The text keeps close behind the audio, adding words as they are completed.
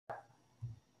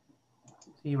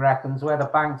he reckons where the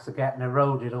banks are getting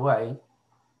eroded away,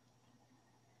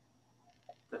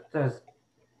 there's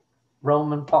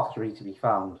Roman pottery to be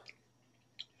found.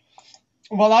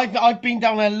 Well, I've been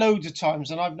down there loads of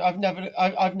times, and I've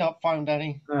not found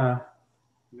any. No,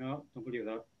 don't believe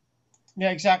that.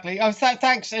 Yeah, exactly. Oh,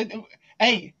 thanks.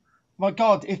 Hey, my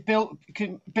God, if Bill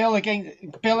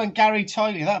and Gary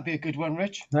Tyler, that'd be a good one,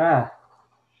 Rich. Yeah.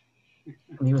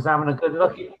 And he was having a good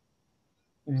look. He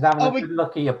was having a good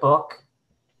look at your book.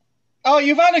 Oh,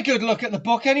 you've had a good look at the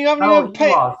book, and you haven't No, even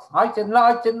paid. I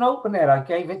didn't open it. I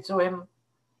gave it to him.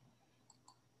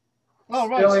 Oh,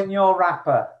 right. Still in your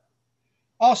wrapper.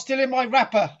 Oh, still in my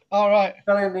wrapper. All right.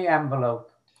 Still in the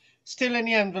envelope. Still in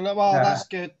the envelope. Oh, yeah. That's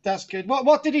good. That's good.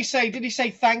 What did he say? Did he say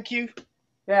thank you?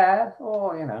 Yeah.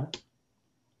 Oh, you know.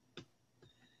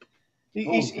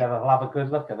 He said, I'll have a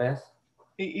good look at this.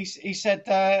 He said,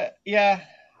 yeah.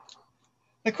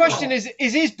 The question is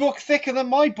his book thicker than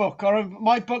my book, or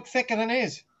my book thicker than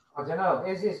his? I don't know.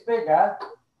 Is this bigger?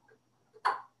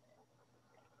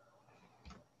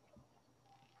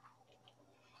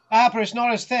 But it's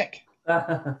not as thick.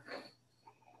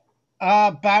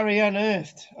 Barry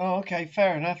unearthed. Oh, okay,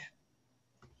 fair enough.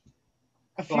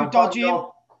 A few dodgy.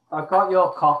 I've got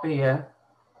your copy here.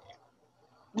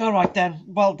 All right then.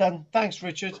 Well done. Thanks,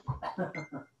 Richard.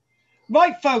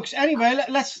 Right, folks. Anyway,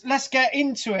 let's get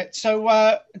into it.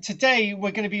 So today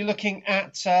we're going to be looking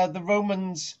at the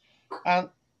Romans. Hang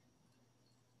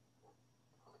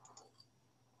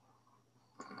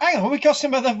on, we got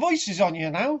some other voices on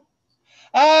here now.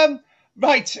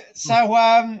 Right. So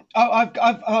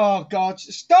oh God,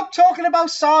 stop talking about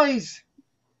size.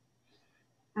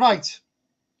 Right.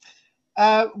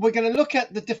 We're going to look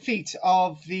at the defeat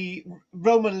of the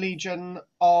Roman legions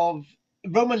of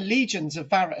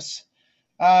Varus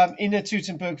in the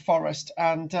Teutoburg forest,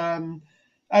 and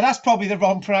that's probably the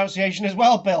wrong pronunciation as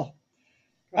well, Bill.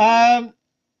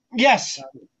 Yes.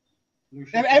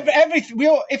 Everything.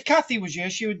 If Kathy was here,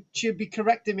 she'd be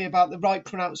correcting me about the right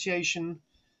pronunciation.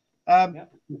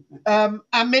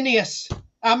 Arminius,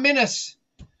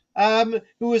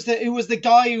 who was the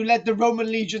guy who led the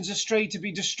Roman legions astray to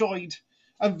be destroyed,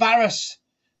 and Varus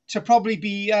to probably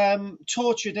be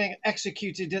tortured and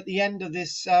executed at the end of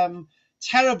this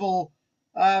terrible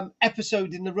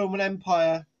episode in the Roman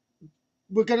Empire.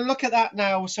 We're going to look at that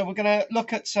now. So we're going to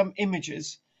look at some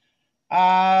images.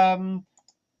 And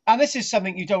this is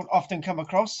something you don't often come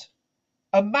across.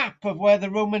 A map of where the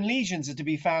Roman legions are to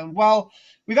be found. Well,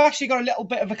 we've actually got a little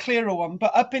bit of a clearer one,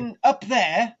 but up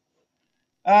there,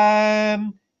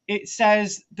 it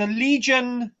says the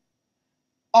Legion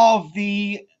of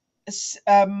the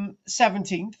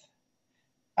 17th,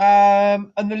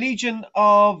 and the Legion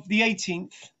of the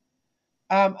 18th,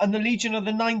 and the Legion of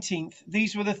the 19th.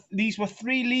 These were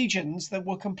three legions that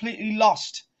were completely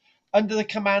lost under the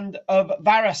command of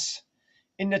Varus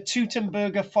in the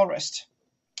Teutoburger forest.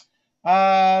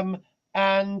 And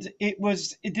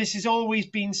this has always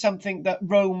been something that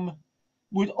Rome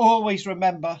would always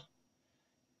remember,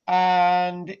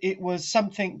 and it was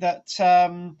something that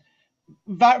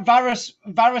Varus,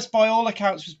 by all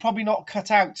accounts, was probably not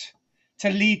cut out to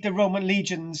lead the Roman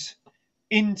legions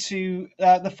into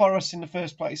the forest in the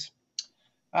first place.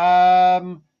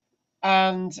 And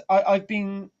I've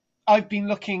been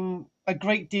looking a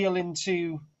great deal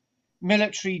into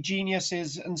military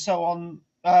geniuses and so on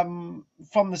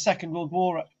from the Second World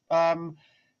War, and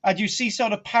you see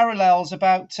sort of parallels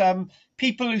about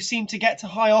people who seem to get to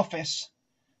high office,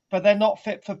 but they're not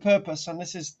fit for purpose. And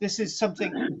this is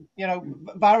something, you know,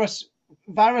 Varus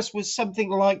was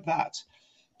something like that,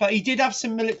 but he did have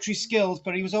some military skills,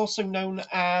 but he was also known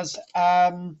as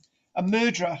a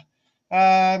murderer.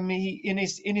 He in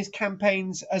his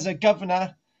campaigns as a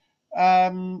governor,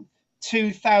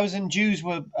 2,000 Jews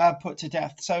were put to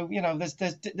death. So, you know,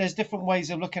 there's different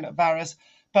ways of looking at Varus,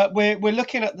 but we're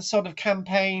looking at the sort of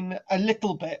campaign a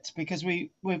little bit, because we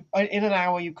in an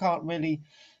hour you can't really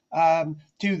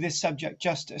do this subject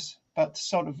justice. But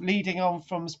sort of leading on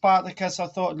from Spartacus, I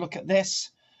thought I'd look at this,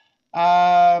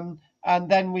 and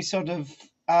then we sort of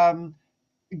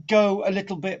go a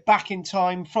little bit back in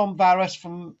time from Varus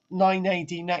from 9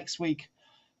 AD next week,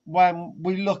 when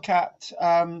we look at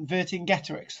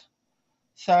Vercingetorix.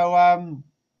 So, and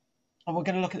we're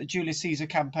going to look at the Julius Caesar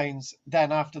campaigns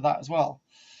then after that as well.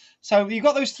 So you've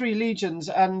got those three legions,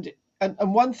 and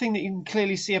one thing that you can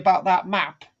clearly see about that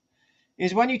map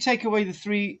is when you take away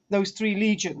those three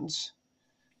legions,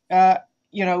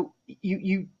 you know,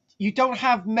 you don't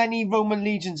have many Roman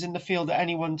legions in the field at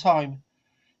any one time.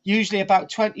 Usually about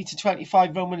 20 to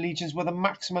 25 Roman legions were the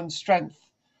maximum strength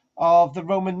of the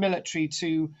Roman military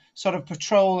to sort of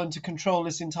patrol and to control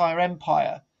this entire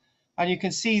empire. And you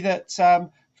can see that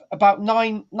about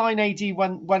 9 AD,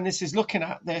 when this is looking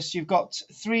at this, you've got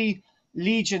 3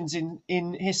 legions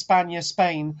in Hispania,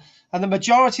 Spain, and the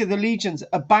majority of the legions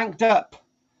are banked up.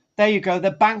 There you go.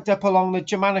 They're banked up along the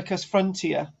Germanicus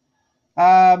frontier.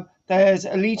 There's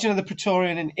a legion of the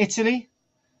Praetorian in Italy,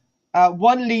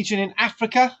 1 legion in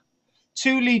Africa,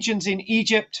 2 legions in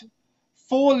Egypt,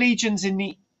 4 legions in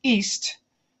the east,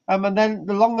 and then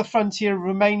along the frontier,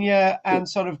 Romania and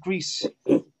sort of Greece,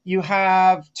 you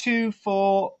have 2,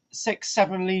 4, 6,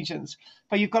 7 legions.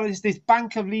 But you've got this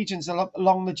bank of legions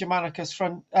along the Germanicus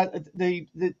front, the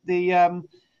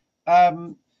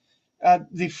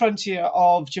frontier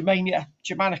of Germania.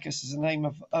 Germanicus is the name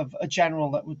of a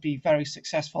general that would be very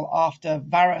successful after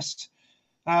Varus,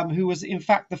 who was in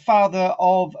fact the father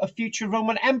of a future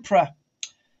Roman emperor,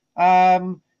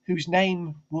 whose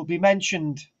name will be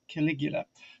mentioned, Caligula.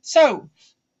 So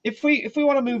if we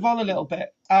want to move on a little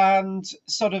bit and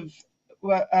sort of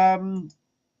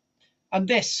and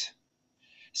this.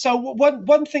 So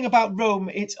one thing about Rome,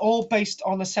 it's all based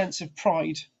on a sense of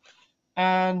pride.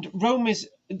 And Rome is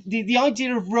the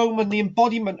idea of Rome, and the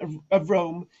embodiment of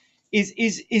Rome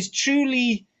is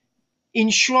truly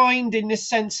enshrined in this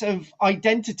sense of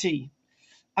identity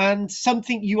and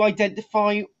something you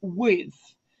identify with.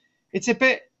 It's a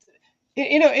bit,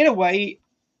 in a way,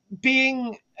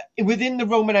 being within the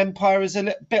Roman Empire is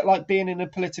a bit like being in a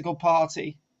political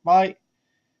party, right?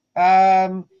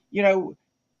 You know,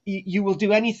 you will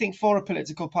do anything for a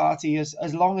political party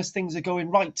as long as things are going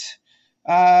right.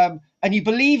 And you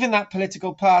believe in that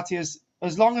political party as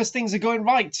long as things are going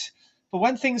right. But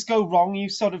when things go wrong, you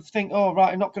sort of think, oh,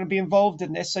 right, I'm not going to be involved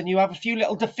in this. And you have a few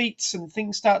little defeats and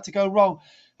things start to go wrong.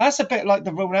 That's a bit like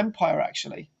the Roman Empire,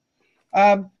 actually.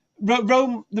 The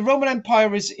Roman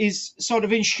Empire is sort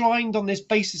of enshrined on this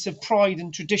basis of pride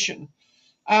and tradition.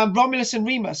 Romulus and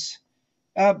Remus,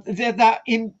 that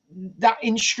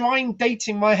enshrined date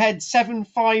in my head,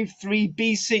 753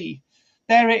 BC.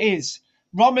 There it is.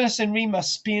 Romulus and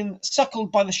Remus being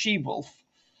suckled by the she-wolf.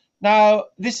 Now,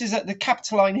 this is at the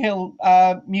Capitoline Hill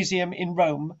Museum in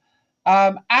Rome,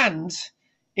 and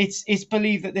it's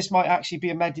believed that this might actually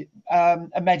be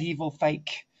a medieval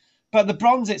fake. But the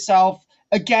bronze itself,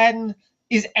 again,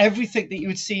 is everything that you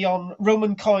would see on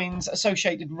Roman coins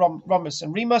associated with Romulus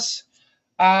and Remus.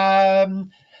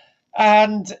 And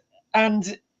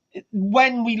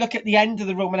when we look at the end of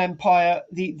the Roman Empire,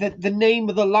 the name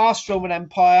of the last Roman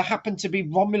Empire happened to be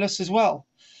Romulus as well.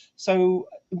 So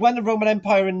when the Roman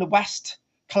Empire in the West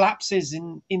collapses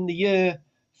in the year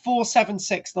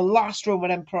 476, the last Roman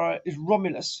Emperor is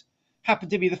Romulus. Happened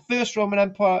to be the first Roman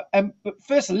Empire,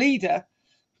 first leader,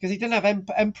 because he didn't have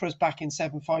emperors back in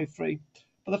 753.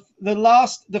 But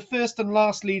the first and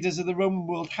last leaders of the Roman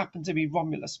world happened to be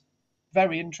Romulus.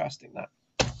 Very interesting, that.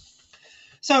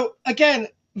 So again,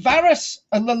 Varus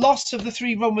and the loss of the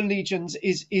 3 Roman legions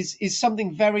is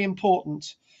something very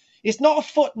important. It's not a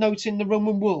footnote in the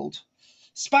Roman world.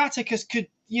 Spartacus could,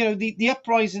 the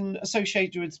uprising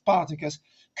associated with Spartacus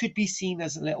could be seen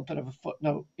as a little bit of a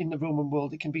footnote in the Roman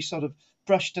world. It can be sort of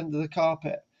brushed under the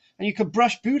carpet. And you could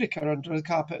brush Boudica under the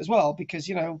carpet as well, because,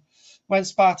 when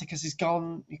Spartacus is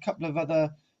gone, a couple of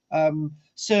other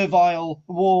servile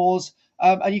wars,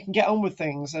 and you can get on with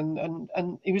things. And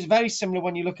it was very similar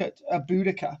when you look at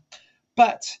Boudica.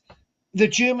 But the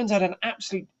Germans had an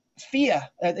absolute fear.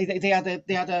 They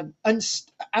had an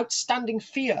outstanding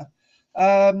fear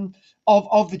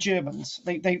of the Germans.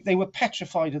 They were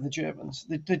petrified of the Germans.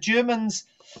 The Germans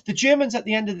at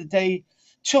the end of the day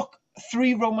took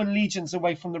 3 Roman legions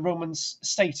away from the Roman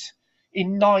state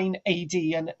in 9 AD,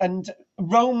 and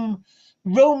Rome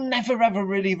never ever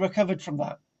really recovered from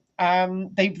that.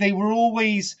 They were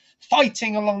always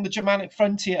fighting along the Germanic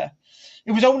frontier.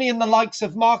 It was only in the likes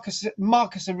of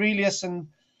Marcus Aurelius, and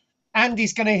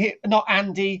Andy's going to hear, not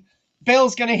Andy,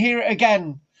 Bill's going to hear it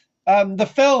again. The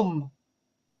film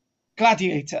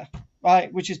Gladiator,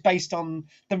 right, which is based on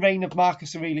the reign of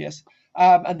Marcus Aurelius,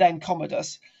 and then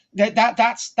Commodus.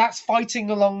 That's fighting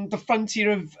along the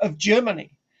frontier of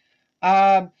Germany,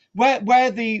 where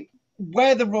the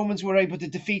Romans were able to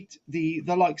defeat the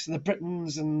likes of the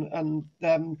Britons and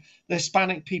the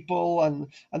Hispanic people, and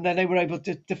then they were able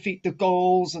to defeat the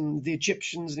Gauls and the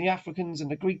Egyptians and the Africans and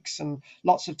the Greeks and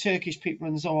lots of Turkish people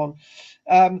and so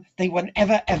on. They were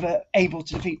never ever able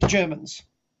to defeat the Germans.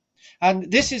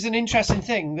 And this is an interesting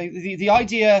thing. The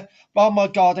idea, oh my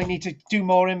God, I need to do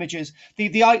more images.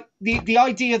 The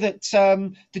idea that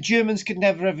the Germans could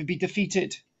never ever be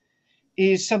defeated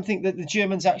is something that the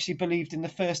Germans actually believed in the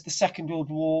Second World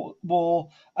War.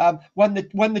 When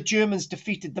the Germans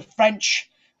defeated the French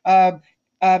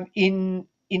in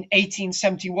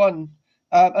 1871,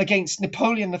 against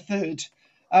Napoleon III.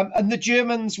 And the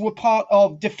Germans were part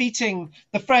of defeating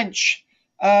the French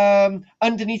under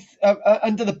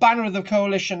the banner of the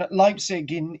coalition at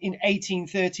Leipzig in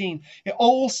 1813. It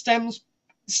all stems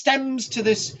to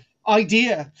this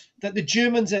idea that the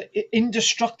Germans are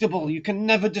indestructible. You can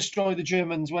never destroy the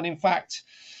Germans, when in fact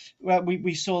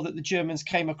we saw that the Germans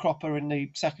came a cropper in the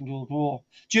Second World War.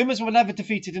 Germans were never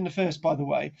defeated in the first, by the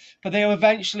way, but they were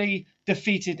eventually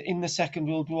defeated in the Second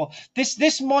World War.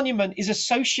 This monument is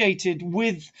associated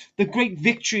with the great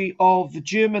victory of the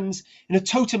Germans in the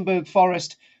Teutoburg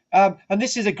forest, and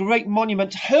this is a great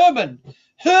monument. Hermann,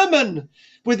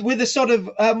 with a sort of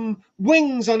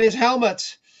wings on his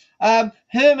helmet.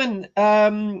 Hermann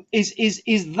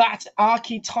is that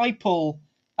archetypal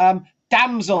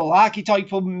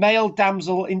archetypal male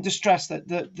damsel in distress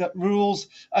that rules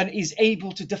and is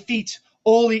able to defeat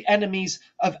all the enemies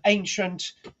of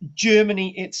ancient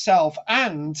Germany itself.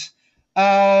 And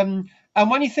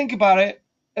when you think about it,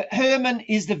 Hermann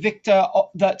is the victor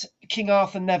that King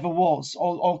Arthur never was,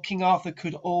 or King Arthur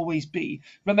could always be.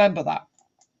 Remember that.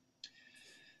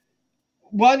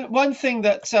 One thing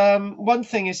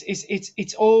is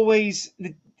it's always,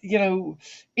 you know,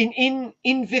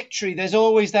 in victory there's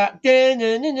always that do you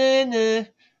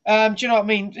know what I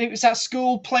mean? It was that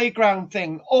school playground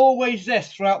thing, always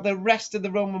this throughout the rest of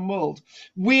the Roman world.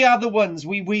 We are the ones,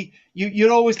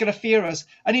 you're always going to fear us.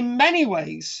 And in many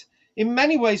ways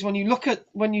when you look at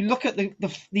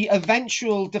the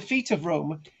eventual defeat of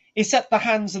Rome, it's at the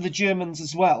hands of the Germans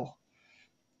as well.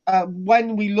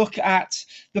 When we look at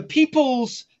the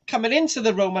peoples coming into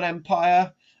the Roman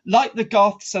Empire, like the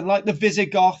Goths and like the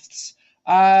Visigoths,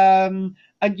 and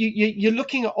you're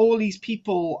looking at all these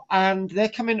people, and they're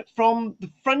coming from the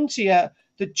frontier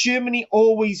that Germany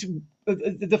always,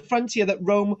 the frontier that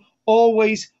Rome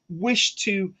always wished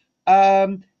to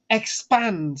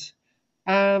expand,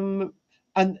 and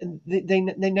they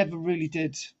never really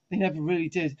did. They never really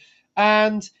did.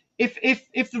 And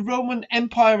if the Roman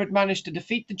Empire had managed to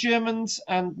defeat the Germans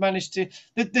and managed to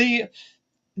the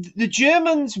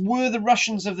Germans were the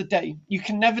Russians of the day. You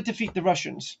can never defeat the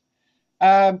Russians.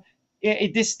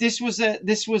 This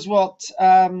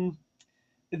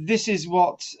is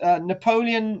what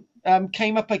Napoleon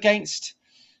came up against.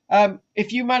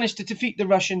 If you manage to defeat the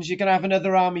Russians, you're going to have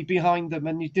another army behind them,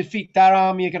 and you defeat their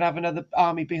army, you're going to have another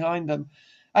army behind them,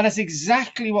 and that's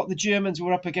exactly what the Germans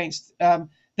were up against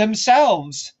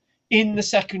themselves in the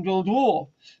Second World War.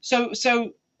 So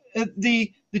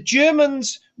the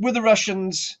Germans were the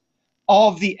Russians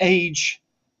of the age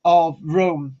of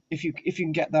Rome, if you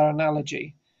can get that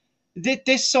analogy.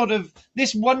 This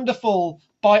wonderful,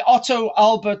 by Otto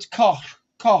Albert Koch,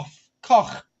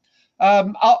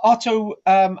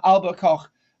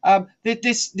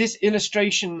 this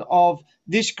illustration of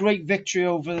this great victory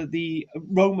over the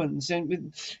Romans,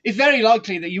 and it's very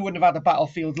likely that you wouldn't have had a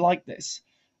battlefield like this.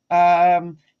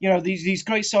 These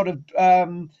great sort of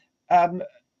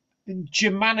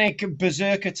Germanic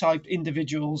berserker type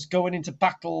individuals going into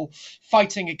battle,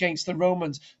 fighting against the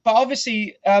Romans. But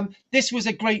obviously, this was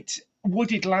a great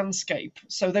wooded landscape,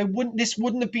 so this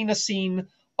wouldn't have been a scene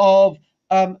of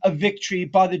a victory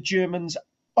by the Germans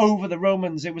over the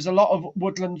Romans. It was a lot of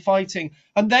woodland fighting,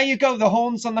 and there you go, the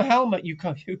horns on the helmet. You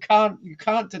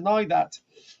can't deny that.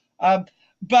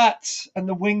 And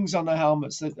the wings on the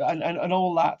helmets and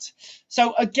all that.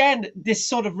 So again, this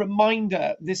sort of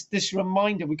reminder, this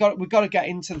reminder, we got to get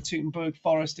into the Teutoburg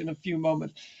forest in a few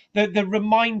moments. The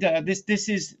reminder, this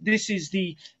is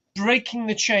the breaking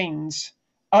the chains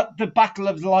at the Battle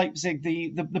of Leipzig,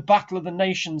 the Battle of the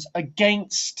Nations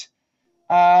against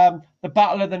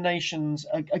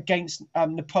against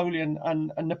Napoleon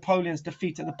and Napoleon's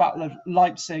defeat at the Battle of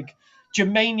Leipzig.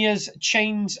 Germania's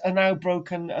chains are now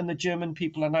broken and the German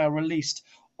people are now released,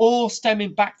 all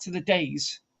stemming back to the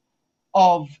days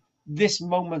of this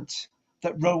moment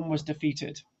that Rome was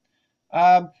defeated.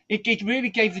 It really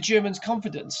gave the Germans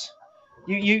confidence.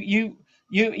 You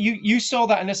saw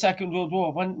that in the Second World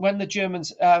War when the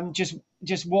Germans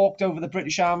just walked over the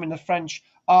British Army and the French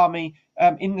Army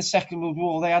in the Second World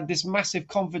War. They had this massive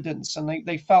confidence and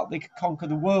they felt they could conquer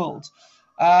the world.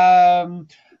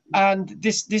 And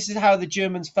this is how the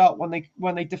Germans felt when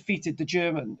they defeated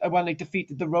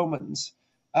the Romans,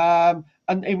 and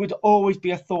it would always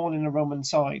be a thorn in the Roman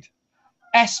side.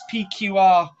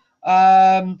 SPQR,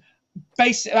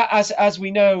 as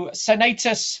we know,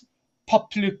 Senatus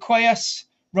Populoqueus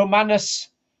Romanus,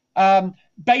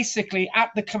 basically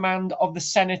at the command of the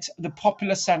Senate, the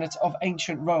popular Senate of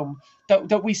ancient Rome,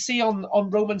 that we see on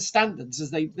Roman standards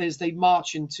as they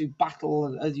march into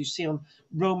battle, as you see on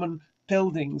Roman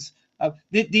buildings.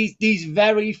 These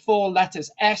very 4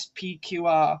 letters,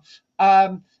 SPQR.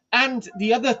 And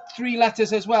the other 3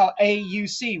 letters as well,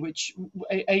 AUC, which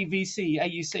AVC,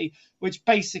 AUC, which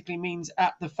basically means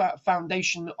at the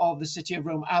foundation of the city of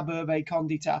Rome, ab urbe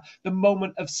condita, the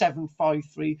moment of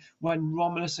 753, when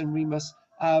Romulus and Remus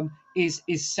is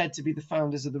said to be the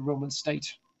founders of the Roman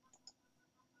state.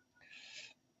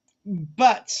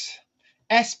 But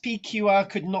SPQR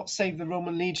could not save the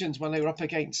Roman legions when they were up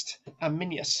against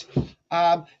Arminius.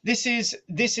 This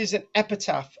is an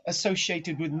epitaph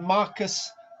associated with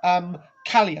Marcus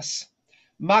Callias.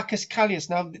 Marcus Callias.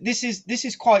 Now, this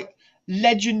is quite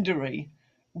legendary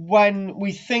when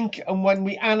we think and when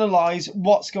we analyze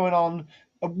what's going on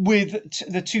with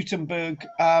the Teutoburg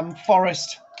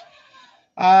forest.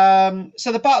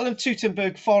 So the Battle of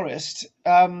Teutoburg Forest,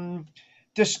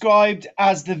 described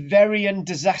as the Varian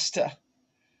disaster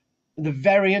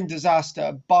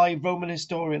by Roman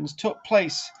historians, took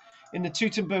place in the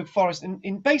Teutoburg Forest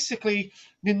in basically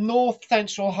the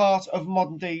north-central heart of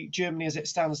modern-day Germany as it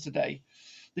stands today.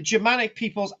 The Germanic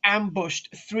peoples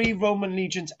ambushed 3 Roman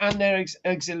legions and their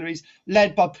auxiliaries,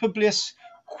 led by Publius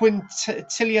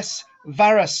Quintilius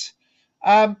Varus.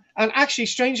 And actually,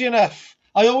 strangely enough,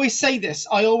 I always say this,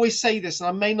 and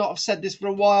I may not have said this for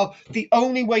a while, the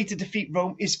only way to defeat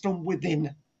Rome is from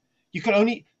within. You can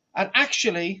only, and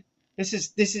actually,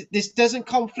 this doesn't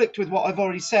conflict with what I've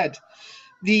already said.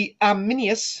 The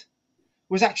Arminius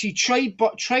was actually trained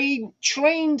by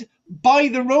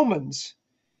the Romans.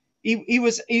 He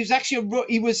was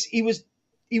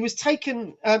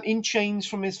taken in chains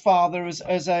from his father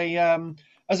as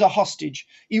a hostage.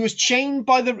 He was trained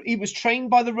by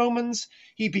the Romans.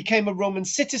 He became a Roman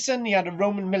citizen. He had a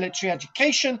Roman military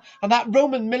education, and that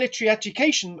Roman military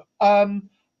education of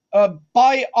a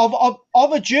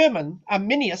German,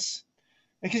 Arminius,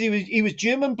 because he was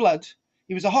German blood.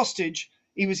 He was a hostage.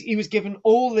 He was given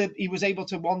he was able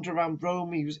to wander around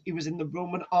Rome. He was in the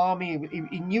Roman army.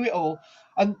 He knew it all,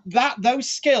 and those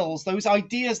skills, those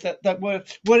ideas that were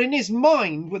in his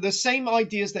mind were the same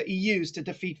ideas that he used to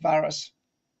defeat Varus.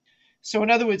 So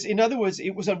in other words,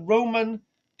 it was a Roman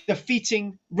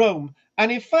defeating Rome.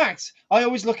 And in fact, I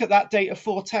always look at that date of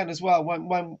 410 as well,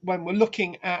 when we're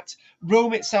looking at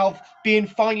Rome itself being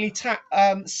finally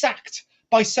sacked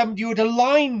by somebody who had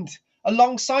aligned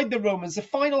alongside the Romans. The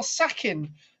final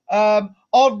sacking of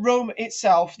Rome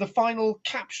itself, the final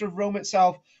capture of Rome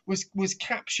itself, was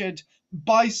captured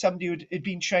by somebody who had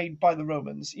been trained by the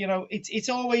Romans. You know, it's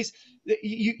always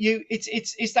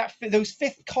it's that those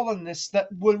 5th colonists that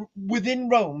were within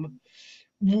Rome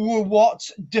were what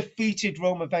defeated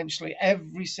Rome eventually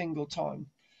every single time.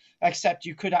 Except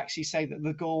you could actually say that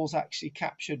the Gauls actually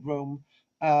captured Rome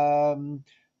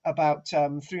about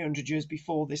 300 years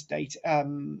before this date,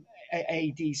 AD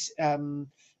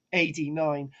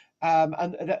 9,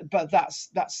 but that's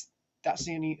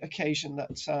the only occasion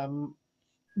that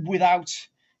without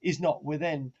is not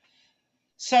within.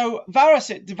 So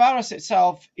Varus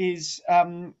itself is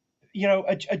a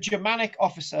Germanic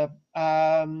officer.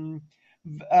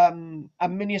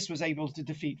 Arminius was able to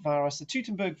defeat Varus. The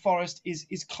Teutoburg Forest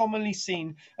is commonly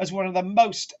seen as one of the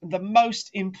most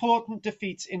important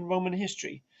defeats in Roman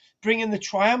history, bringing the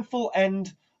triumphal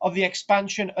end of the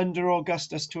expansion under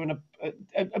Augustus to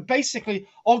basically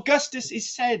Augustus is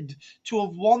said to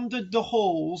have wandered the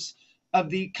halls of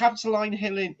the Capitoline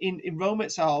Hill in Rome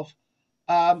itself,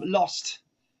 lost.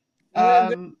 Yeah,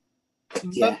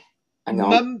 hang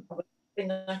on.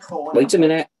 Wait a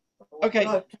minute. Okay.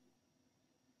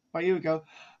 Oh, here we go.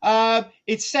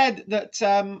 It's said that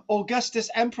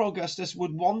Emperor Augustus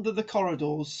would wander the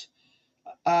corridors,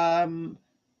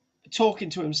 talking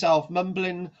to himself,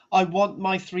 mumbling, "I want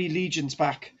my 3 legions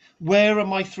back. Where are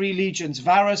my 3 legions?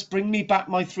 Varus, bring me back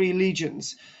my 3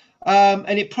 legions."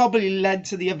 And it probably led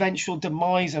to the eventual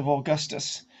demise of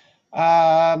Augustus.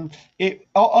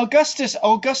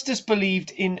 Augustus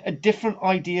believed in a different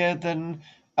idea than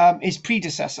his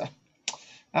predecessor,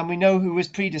 and we know who his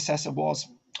predecessor was.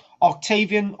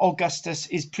 Octavian Augustus,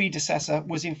 his predecessor,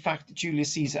 was in fact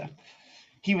Julius Caesar.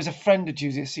 He was a friend of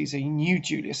Julius Caesar. He knew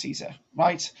Julius Caesar,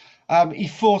 right? He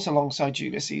fought alongside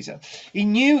Julius Caesar.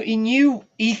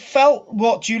 He felt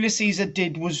what Julius Caesar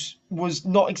did was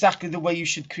not exactly the way you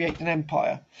should create an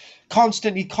empire.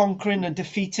 Constantly conquering and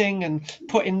defeating and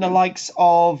putting the likes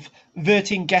of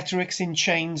Vercingetorix in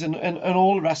chains and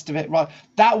all the rest of it, right?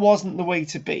 That wasn't the way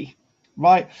to be,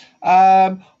 right?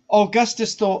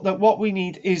 Augustus thought that what we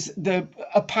need is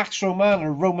a Pax Romana,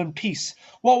 a Roman peace.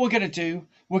 What we're going to do,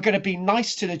 we're going to be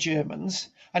nice to the Germans,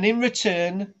 and in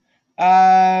return,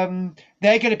 they're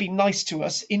going to be nice to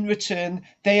us. In return,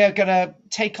 they are going to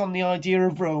take on the idea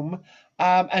of Rome,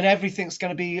 and everything's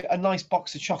going to be a nice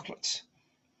box of chocolates.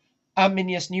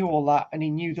 Arminius knew all that, and he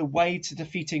knew the way to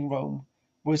defeating Rome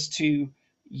was to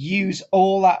use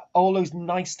all those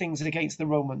nice things against the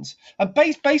Romans. And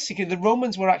basically, the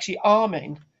Romans were actually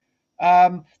arming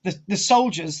the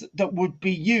soldiers that would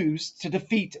be used to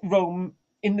defeat Rome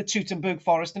in the Teutoburg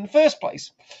Forest in the first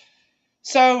place.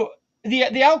 So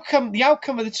the outcome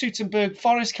of the Teutoburg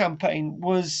Forest campaign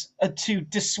was to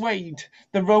dissuade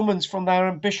the Romans from their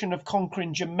ambition of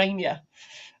conquering Germania,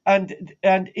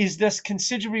 and is thus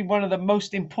considered one of the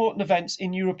most important events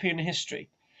in European history.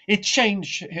 It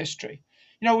changed history.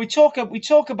 You know, we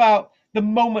talk about the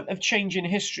moment of change in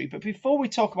history, but before we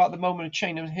talk about the moment of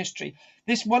change in history,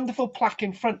 this wonderful plaque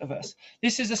in front of us,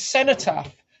 this is a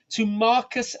cenotaph to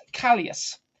Marcus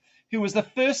Callias, who was the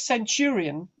first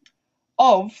centurion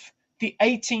of the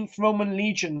 18th Roman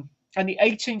Legion. And the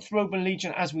 18th Roman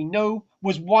Legion, as we know,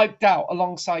 was wiped out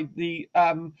alongside the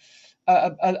other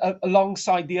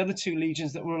two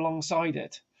legions that were alongside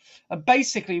it. And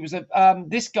basically, it was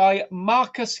this guy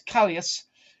Marcus Callias.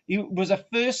 He was a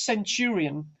first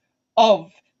centurion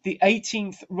of the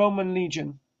 18th Roman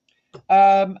Legion,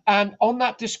 and on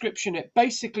that description, it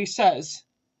basically says,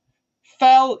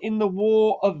 "Fell in the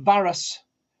war of Varus,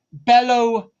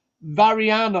 bello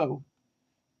Variano."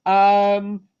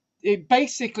 It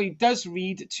basically does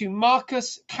read to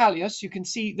Marcus Callias. You can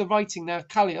see the writing there,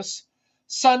 Callias,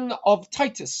 son of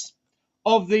Titus,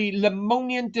 of the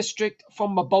Lemonian district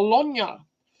from Bologna,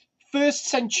 first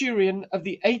centurion of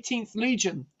the 18th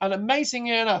Legion. And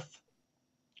amazingly enough,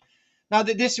 now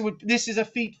that this is a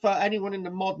feat for anyone in the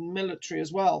modern military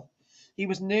as well, he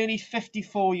was nearly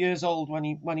 54 years old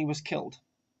when he was killed.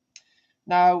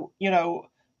 Now, you know,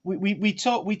 we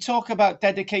talk about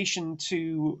dedication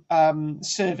to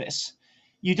service.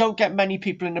 You don't get many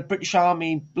people in the British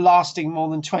Army lasting more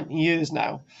than 20 years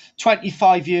now,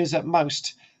 25 years at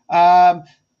most. Now,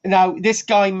 this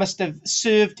guy must have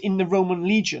served in the Roman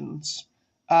legions.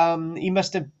 He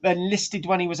must have enlisted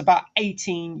when he was about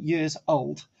 18 years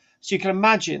old. So you can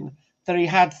imagine that he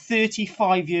had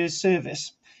 35 years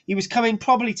service. He was coming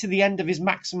probably to the end of his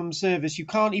maximum service. You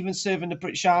can't even serve in the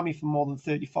British Army for more than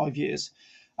 35 years.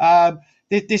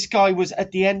 This guy was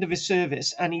at the end of his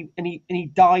service, and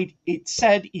he died. It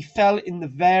said he fell in the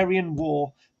Varian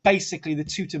War, basically the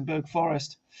Teutoburg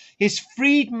Forest. His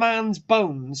freedman's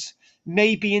bones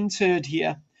may be interred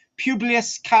here.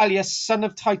 Publius Callias, son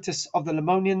of Titus of the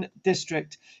Lemonian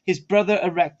district, his brother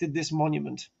erected this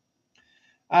monument.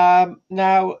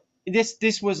 Now,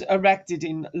 this was erected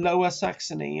in Lower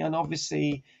Saxony, and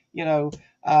obviously, you know,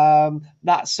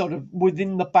 that's sort of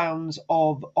within the bounds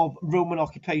of Roman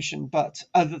occupation. But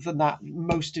other than that,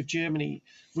 most of Germany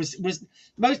was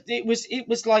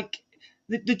like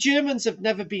the Germans have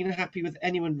never been happy with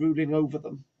anyone ruling over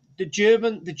them. The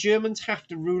Germans have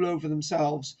to rule over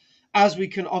themselves, as we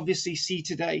can obviously see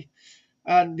today.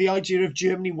 And the idea of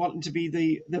Germany wanting to be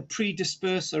the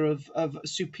predisperser of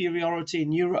superiority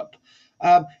in Europe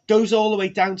goes all the way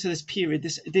down to this period.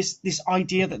 This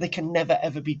idea that they can never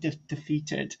ever be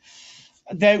defeated.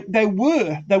 There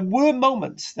were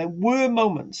moments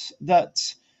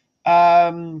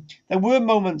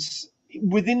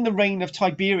within the reign of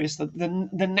Tiberius,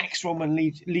 the next Roman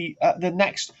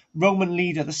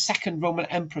leader, the second Roman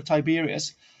emperor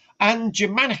Tiberius, and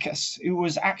Germanicus, who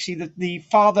was actually the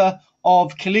father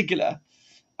of Caligula,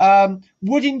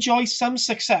 would enjoy some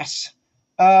success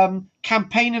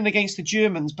campaigning against the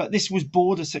Germans, but this was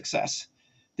border success.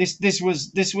 This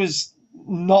was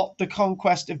not the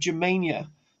conquest of Germania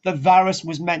that Varus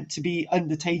was meant to be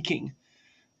undertaking,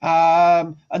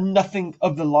 and nothing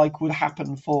of the like would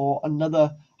happen for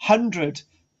another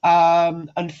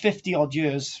 150 odd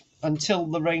years until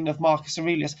the reign of Marcus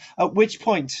Aurelius, at which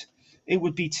point it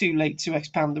would be too late to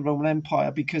expand the Roman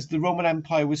Empire, because the Roman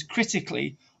Empire was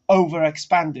critically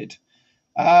overexpanded.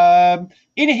 In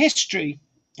history,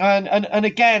 and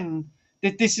again,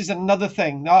 this is another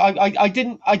thing. I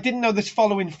didn't know this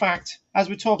following fact. As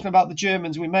we're talking about the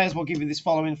Germans, we may as well give you this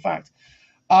following fact.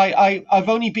 I've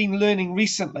only been learning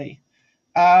recently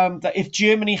that if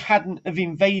Germany hadn't have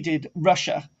invaded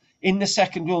Russia in the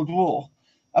Second World War,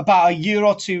 about a year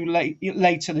or two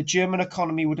later, the German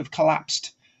economy would have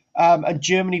collapsed. And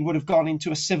Germany would have gone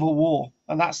into a civil war.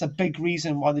 And that's a big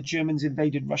reason why the Germans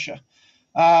invaded Russia.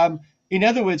 In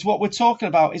other words, what we're talking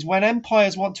about is when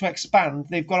empires want to expand,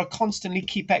 they've got to constantly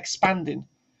keep expanding.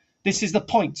 This is the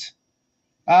point.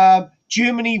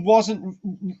 Germany,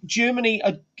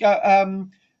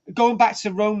 going back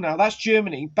to Rome now, that's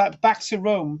Germany, but back to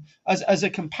Rome as a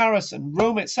comparison.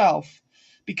 Rome itself,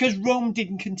 because Rome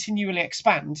didn't continually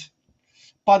expand,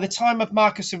 by the time of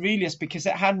Marcus Aurelius, because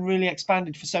it hadn't really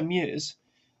expanded for some years,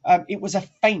 it was a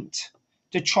feint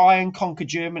to try and conquer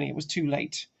Germany. It was too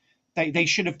late. They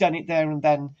should have done it there and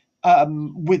then,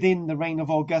 within the reign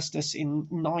of Augustus in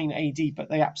 9 AD, but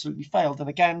they absolutely failed. And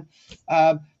again,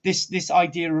 this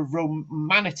idea of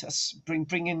Romanitas,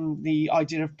 bringing the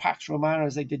idea of Pax Romana,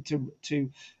 as they did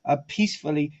to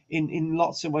peacefully in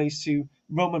lots of ways to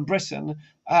Roman Britain.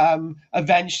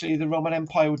 Eventually, the Roman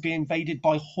Empire would be invaded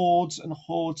by hordes and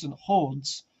hordes and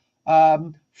hordes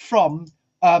from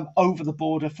over the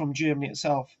border from Germany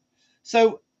itself.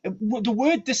 So the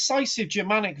word decisive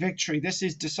Germanic victory, this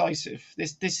is decisive.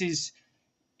 This is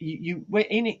you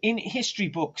in history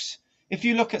books. If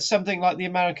you look at something like the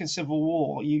American Civil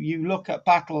War, you look at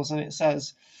battles and it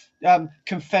says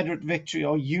Confederate victory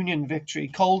or Union victory,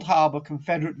 Cold Harbor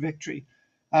Confederate victory.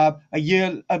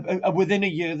 Within a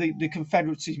year, the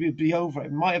Confederacy would be over.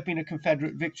 It might have been a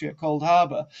Confederate victory at Cold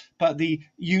Harbor, but the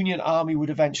Union Army would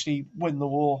eventually win the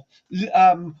war.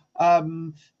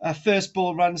 First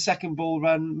Bull Run, Second Bull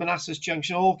Run, Manassas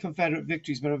Junction, all Confederate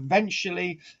victories, but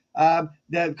eventually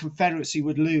the Confederacy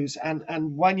would lose.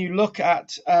 And when you look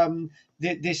at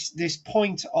this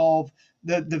point of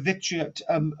the victory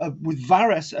with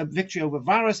Varus, a victory over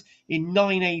Varus in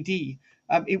 9 AD.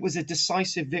 It was a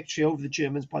decisive victory over the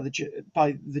Germans by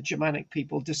the Germanic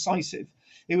people. Decisive.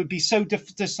 It would be so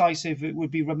decisive it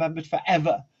would be remembered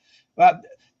forever.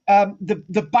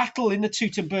 The battle in the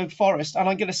Teutoburg Forest, and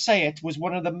I'm going to say it, was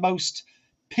one of the most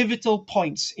pivotal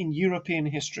points in European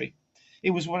history.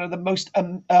 It was one of the most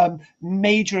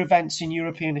major events in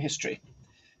European history.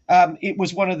 It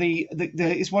was one of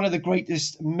it's one of the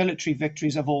greatest military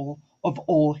victories of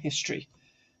all history.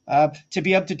 To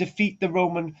be able to defeat the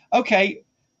Roman. Okay,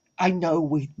 I know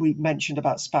we mentioned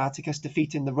about Spartacus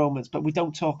defeating the Romans, but we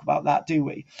don't talk about that, do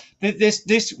we? This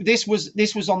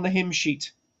was on the hymn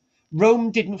sheet.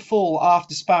 Rome didn't fall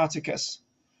after Spartacus.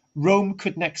 Rome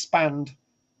couldn't expand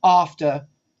after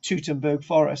Teutoburg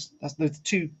Forest. That's the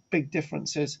two big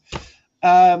differences.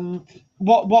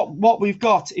 What we've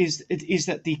got is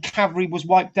that the cavalry was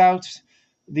wiped out.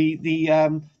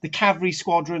 The cavalry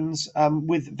squadrons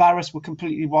with Varus were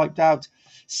completely wiped out.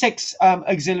 6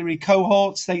 auxiliary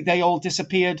cohorts, they all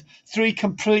disappeared. 3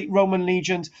 complete Roman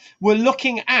legions. We're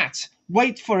looking at,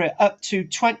 wait for it, up to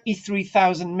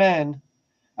 23,000 men,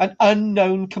 an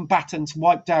unknown combatants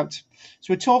wiped out.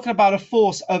 So we're talking about a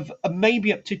force of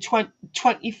maybe up to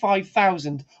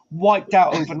 25,000 wiped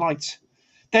out overnight.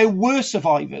 There were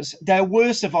survivors,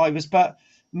 but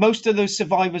most of those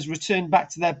survivors returned back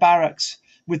to their barracks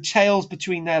with tails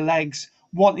between their legs,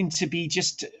 wanting to be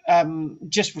just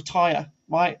retire,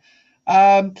 right?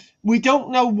 We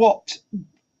don't know what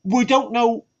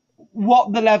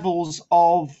the levels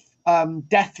of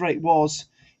death rate was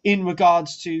in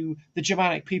regards to the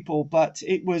Germanic people, but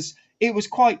it was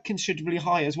quite considerably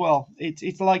high as well.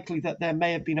 It's likely that there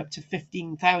may have been up to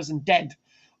 15,000 dead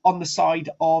on the side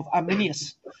of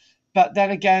Arminius. But then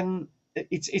again,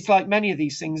 it's like many of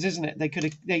these things, isn't it?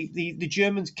 The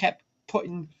Germans kept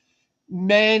putting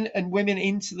men and women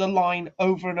into the line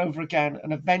over and over again,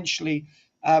 and eventually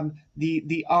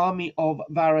the army of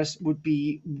Varus would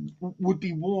be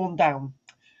worn down.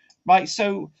 Right,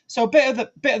 so a bit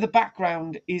of the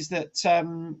background is that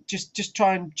just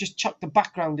try and just chuck the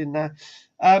background in there.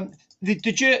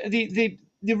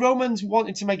 The Romans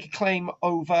wanted to make a claim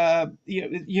over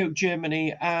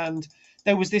Germany, and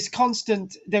there was this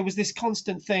constant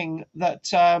thing that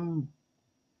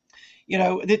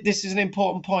this is an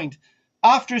important point.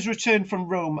 After his return from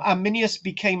Rome, Arminius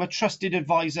became a trusted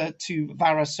advisor to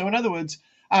Varus. So in other words,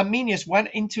 Arminius went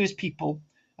into his people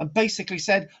and basically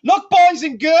said, look, boys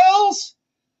and girls,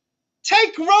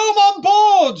 take Rome on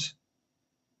board.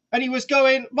 And he was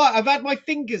going, right, I've had my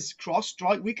fingers crossed,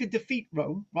 right? We could defeat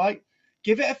Rome, right?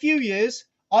 Give it a few years.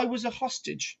 I was a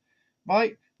hostage,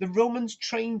 right? The Romans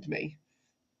trained me.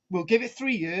 We'll give it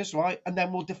 3 years, right? And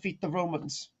then we'll defeat the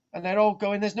Romans. And they're all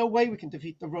going, there's no way we can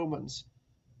defeat the Romans.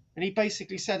 And he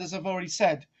basically said, as I've already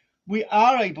said, we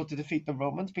are able to defeat the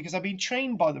Romans because I've been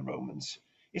trained by the Romans.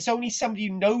 It's only somebody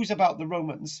who knows about the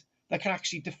Romans that can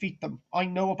actually defeat them. I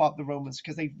know about the Romans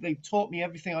because they've taught me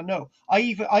everything I know.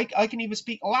 I can even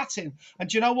speak Latin. And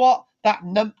do you know what? That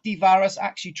numpty Varus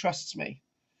actually trusts me.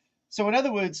 So in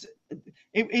other words,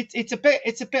 it's a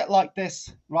bit like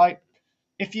this, right?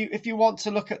 If you want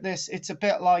to look at this, it's a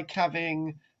bit like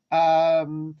having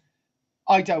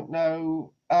I don't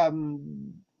know,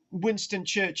 Winston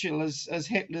Churchill as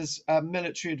Hitler's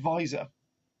military advisor.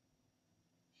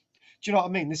 Do you know what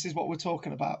I mean? This is what we're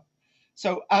talking about.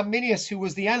 So Arminius, who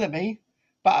was the enemy,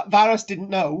 but Varus didn't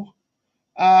know,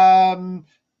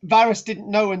 Varus didn't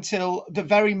know until the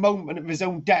very moment of his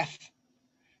own death.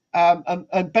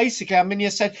 And basically,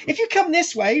 Arminius said, if you come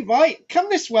this way, right, come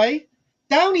this way,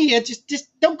 down here,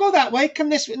 just don't go that way, come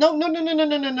this way.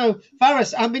 No.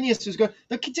 Varus, Arminius was going,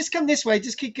 no, just come this way,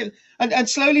 just keep going. And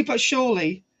slowly but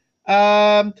surely,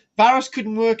 Varus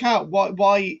couldn't work out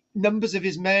why numbers of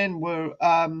his men were,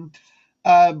 after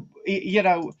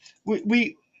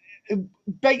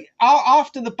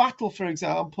the battle, for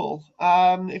example,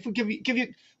 if we give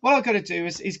you what I've got to do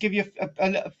is give you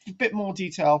a bit more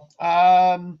detail.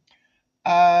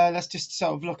 Let's just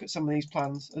sort of look at some of these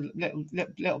plans, a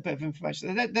little bit of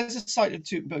information. There's a site in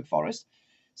Teutoburg Forest,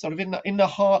 sort of in the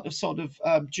heart of sort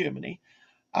of Germany,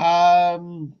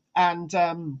 and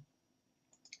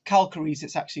Kalkaries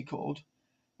it's actually called.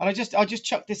 And I just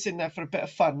chucked this in there for a bit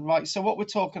of fun, right? So what we're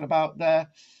talking about there.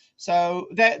 So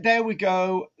there we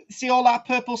go. See all that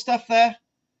purple stuff there?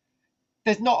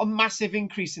 There's not a massive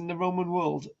increase in the Roman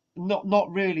world.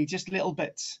 Not really, just little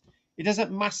bits. It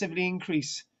doesn't massively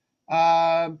increase.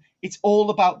 It's all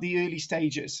about the early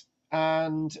stages,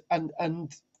 and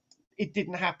it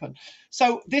didn't happen.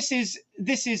 So this is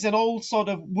an old sort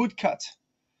of woodcut.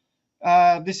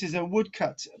 This is a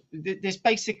woodcut. This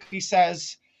basically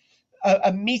says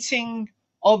a meeting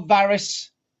of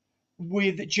Varus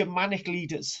with Germanic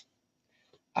leaders.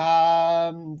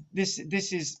 This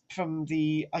is from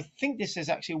I think this is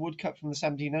actually a woodcut from the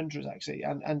 1700s actually,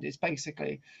 and it's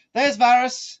basically, there's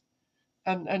Varus,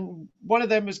 and one of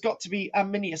them has got to be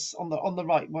Arminius on the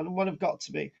right, one have got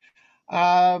to be,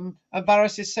 and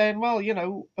Varus is saying, well,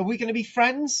 are we going to be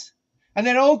friends? And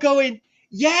they're all going,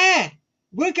 yeah,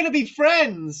 we're going to be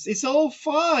friends, it's all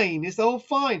fine.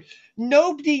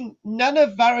 None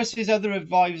of Varus's other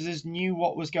advisors knew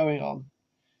what was going on.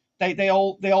 They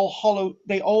all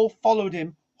followed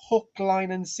him hook,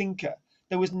 line, and sinker.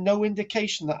 There was no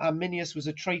indication that Arminius was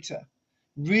a traitor.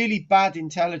 Really bad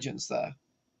intelligence there.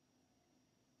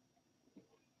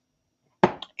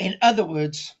 In other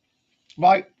words,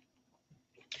 right,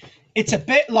 it's a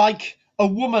bit like a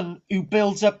woman who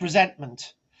builds up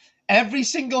resentment. Every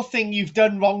single thing you've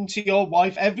done wrong to your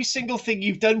wife, every single thing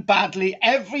you've done badly,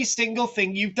 every single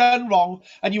thing you've done wrong,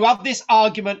 and you have this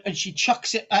argument and she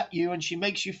chucks it at you and she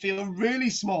makes you feel really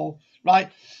small, right?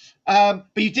 But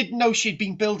you didn't know she'd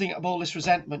been building up all this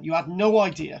resentment. You had no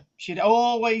idea. She'd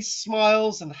always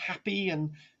smiles and happy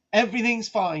and everything's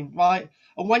fine, right?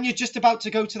 And when you're just about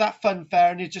to go to that fun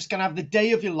fair and you're just going to have the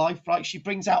day of your life, right? She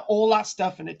brings out all that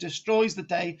stuff and it destroys the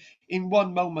day in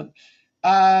one moment.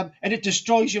 And it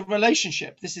destroys your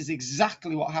relationship. This is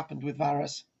exactly what happened with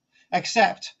Varus,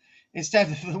 except instead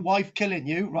of the wife killing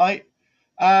you, right,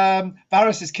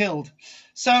 Varus is killed.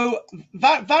 So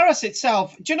Varus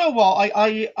itself, do you know what?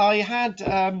 I had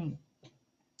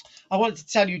I wanted to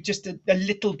tell you just a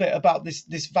little bit about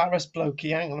this Varus bloke.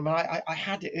 Hang on a minute, I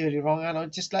had it earlier on, and I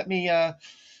just let me get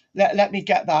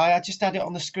that. I just had it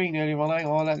on the screen earlier on. Hang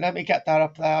on, let me get that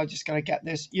up there. I'm just going to get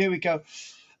this. Here we go.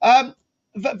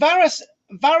 Varus,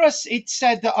 it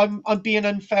said that I'm being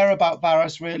unfair about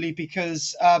Varus really,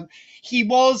 because he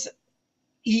was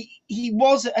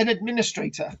an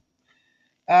administrator,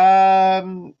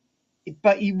 but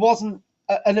he wasn't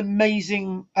an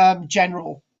amazing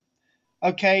general.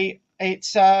 Okay,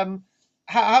 it's how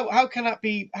can that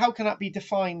be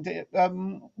defined?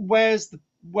 Where's the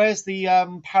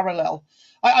parallel?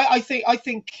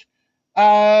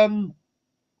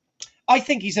 I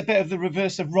think he's a bit of the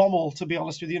reverse of Rommel, to be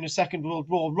honest with you, in the Second World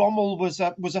War. Rommel was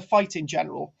a fighting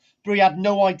general, but he had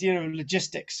no idea of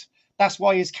logistics. That's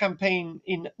why his campaign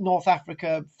in North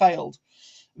Africa failed.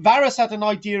 Varus had an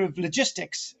idea of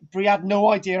logistics, but he had no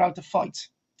idea how to fight.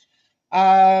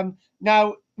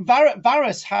 Now,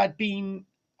 Varus had been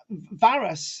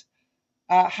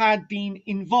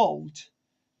involved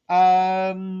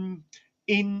in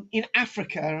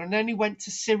Africa, and then he went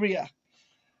to Syria.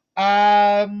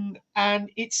 And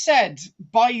it's said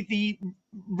by the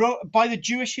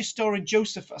Jewish historian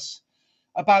Josephus,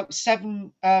 about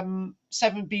 7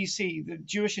 BC, the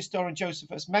Jewish historian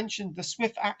Josephus mentioned the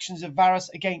swift actions of Varus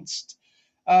against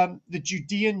the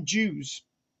Judean Jews,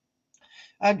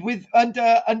 and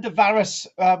under Varus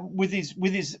with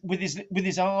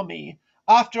his army,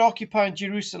 after occupying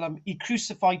Jerusalem, he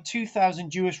crucified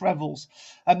 2,000 Jewish rebels,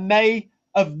 and may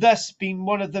have thus been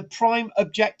one of the prime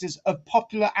objectors of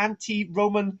popular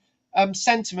anti-Roman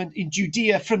sentiment in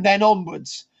Judea from then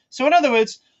onwards. So in other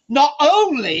words, not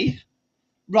only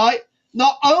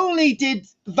did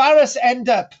Varus end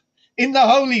up in the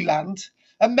Holy Land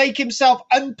and make himself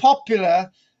unpopular,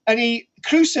 and he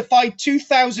crucified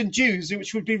 2,000 Jews,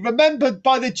 which would be remembered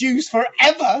by the Jews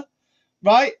forever,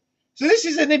 right? So this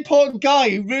is an important guy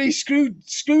who really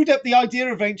screwed up the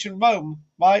idea of ancient Rome,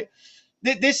 right?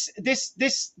 This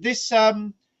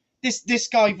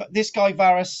guy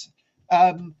Varus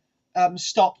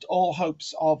stopped all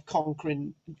hopes of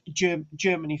conquering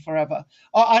Germany forever.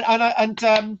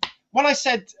 When I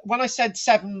said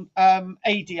 7 AD,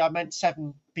 I meant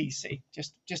 7 BC,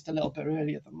 just a little bit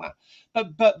earlier than that.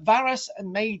 But Varus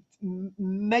made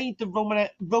the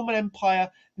Roman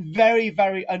Empire very,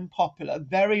 very unpopular,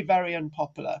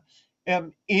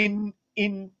 in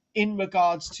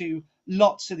regards to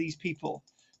lots of these people.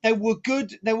 There were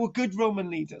good Roman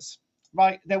leaders,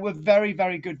 right? There were very,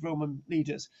 very good Roman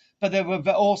leaders, but there were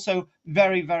also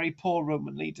very, very poor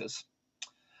Roman leaders.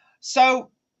 So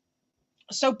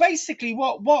basically,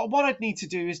 what I'd need to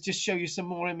do is just show you some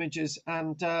more images.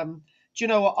 And do you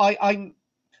know what?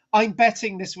 I'm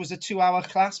betting this was a 2-hour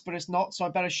class, but it's not, so I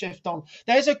better shift on.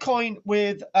 There's a coin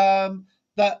with the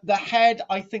head.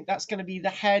 I think that's going to be the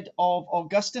head of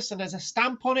Augustus, and there's a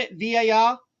stamp on it,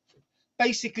 VAR.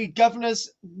 Basically,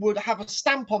 governors would have a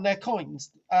stamp on their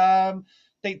coins.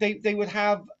 They would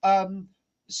have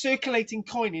circulating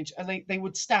coinage, and they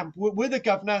would stamp with a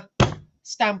governor,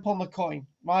 stamp on the coin,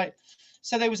 right?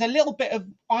 So there was a little bit of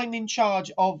I'm in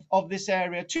charge of this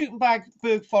area,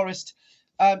 Teutoburg Forest,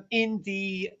 in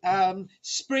the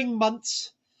spring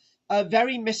months,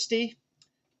 very misty,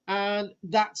 and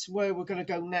that's where we're going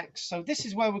to go next. So this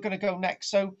is where we're going to go next.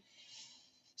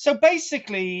 So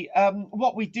basically,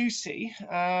 what we do see,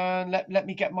 let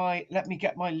me get my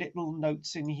little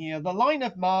notes in here. The line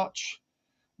of march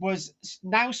was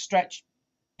now stretched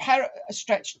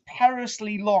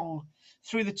perilously long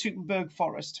through the Teutoburg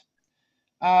Forest.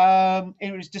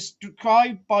 It was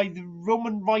described by the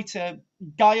Roman writer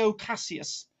Dio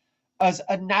Cassius as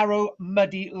a narrow,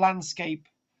 muddy landscape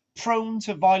prone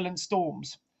to violent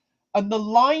storms. And the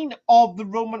line of the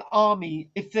Roman army,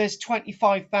 if there's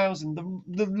 25,000,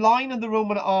 the line of the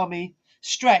Roman army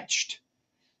stretched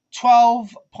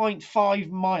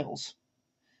 12.5 miles.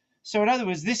 So in other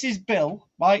words, this is Bill,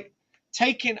 right,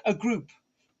 taking a group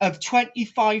of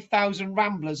 25,000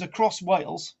 ramblers across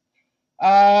Wales.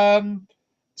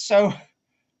 So,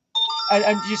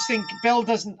 and you think Bill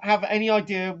doesn't have any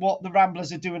idea what the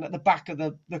ramblers are doing at the back of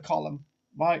the column,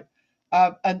 right?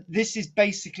 And this is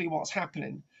basically what's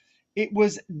happening. It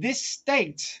was this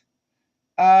state,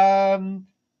 when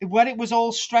it was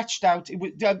all stretched out,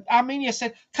 Armenia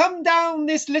said, come down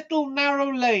this little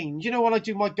narrow lane. You know, when I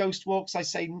do my ghost walks, I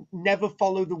say, never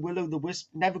follow the will-o'-the-wisp,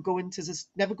 never go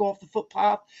off the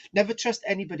footpath, never trust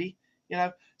anybody, you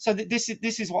know. So this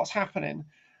is what's happening.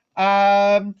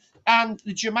 And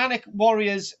the Germanic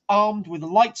warriors, armed with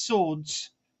light swords,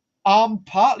 armed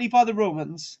partly by the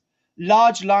Romans,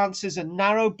 large lances and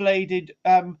narrow-bladed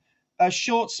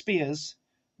short spears,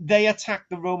 they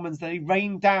attacked the Romans. They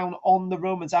rained down on the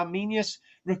Romans. Arminius,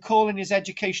 recalling his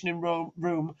education in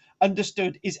Rome,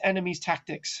 understood his enemy's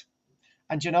tactics.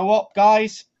 And you know what,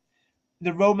 guys?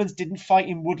 The Romans didn't fight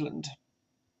in woodland,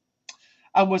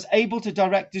 and was able to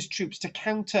direct his troops to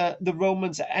counter the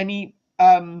Romans at any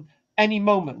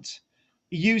moment,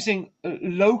 using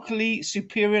locally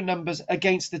superior numbers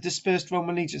against the dispersed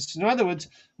Roman legions. In other words,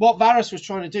 what Varus was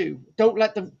trying to do, don't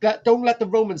let the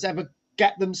Romans ever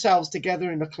get themselves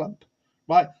together in a clump,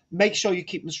 right? Make sure you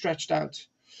keep them stretched out.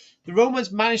 The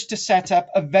Romans managed to set up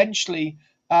eventually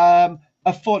a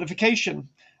fortification,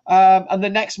 and the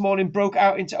next morning broke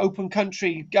out into open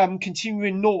country,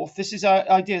 continuing north. This is our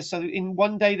idea. So in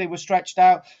one day they were stretched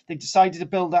out. They decided to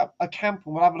build up a camp,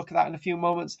 and we'll have a look at that in a few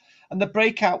moments. And the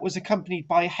breakout was accompanied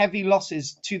by heavy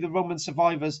losses to the Roman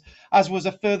survivors, as was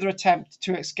a further attempt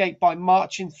to escape by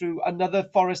marching through another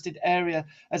forested area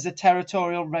as the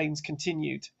territorial reigns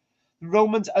continued. The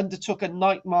Romans undertook a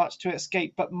night march to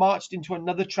escape, but marched into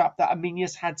another trap that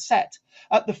Arminius had set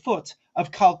at the foot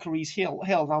of Calcarees Hill.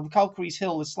 Now, the Calcarees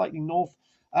Hill is slightly north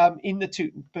in the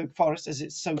Teutoburg Forest, as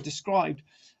it's so described.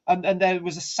 And there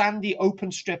was a sandy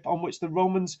open strip on which the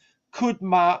Romans could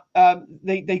march.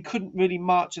 They couldn't really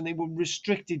march, and they were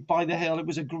restricted by the hill. It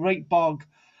was a great bog,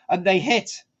 and they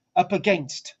hit up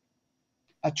against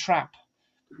a trap.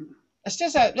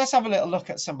 Let's have a little look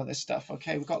at some of this stuff.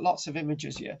 Okay, we've got lots of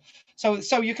images here.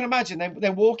 So you can imagine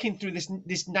they're walking through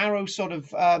this narrow sort of.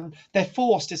 They're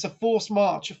forced. It's a forced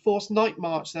march, a forced night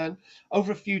march. Then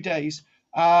over a few days,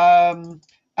 and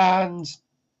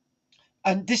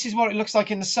this is what it looks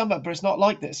like in the summer, but it's not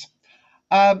like this.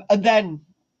 And then,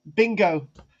 bingo,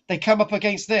 they come up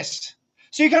against this.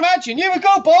 So you can imagine. Here we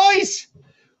go, boys.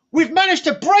 We've managed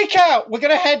to break out. We're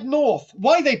going to head north.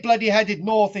 Why they bloody headed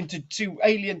north into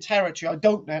alien territory, I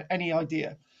don't know, any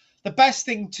idea. The best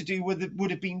thing to do would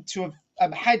have been to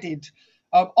have headed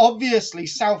obviously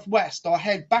southwest or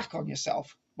head back on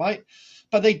yourself, right?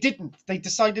 But they didn't. They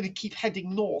decided to keep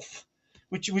heading north,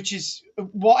 which is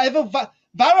whatever.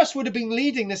 Varus would have been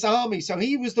leading this army, so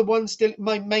he was the one still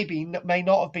may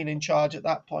not have been in charge at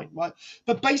that point, right?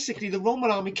 But basically, the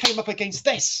Roman army came up against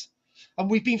this, and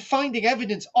we've been finding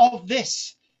evidence of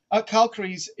this at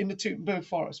Calcaries in the Teutoburg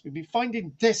Forest. We've been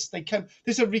finding this. This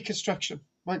is a reconstruction,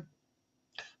 right?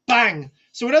 Bang!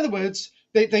 So in other words,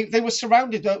 they were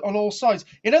surrounded on all sides.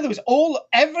 In other words,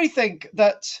 everything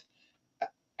that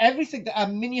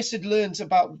Arminius had learned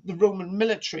about the Roman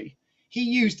military, he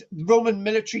used Roman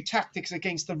military tactics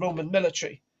against the Roman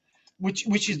military,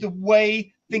 which is the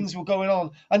way things were going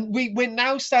on. And we're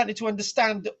now starting to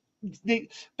understand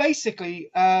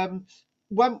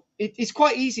when it's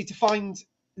quite easy to find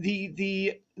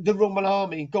the Roman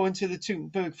army going to the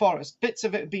Teutoburg Forest, bits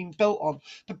of it being built on,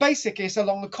 but basically it's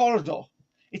along a corridor.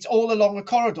 It's all along a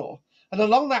corridor, and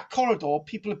along that corridor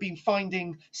people have been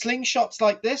finding slingshots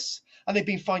like this, and they've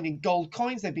been finding gold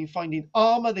coins, they've been finding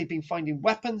armor, they've been finding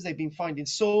weapons, they've been finding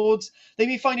swords, they've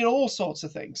been finding all sorts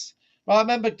of things. Well, I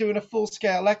remember doing a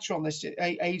full-scale lecture on this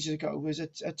ages ago. It was a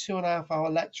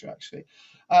 2.5-hour lecture, actually.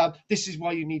 This is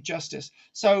why you need justice.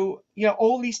 So,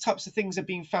 all these types of things are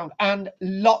being found, and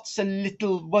lots of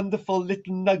little wonderful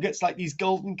little nuggets like these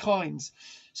golden coins.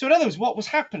 So in other words, what was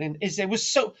happening is there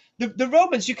was the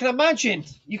Romans, you can imagine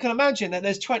that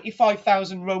there's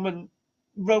 25,000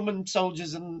 Roman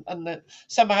soldiers, and that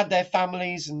some had their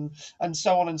families and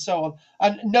so on and so on,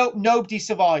 and nobody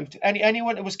survived.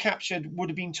 Anyone that was captured would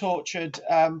have been tortured.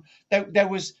 There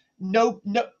was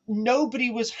nobody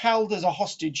was held as a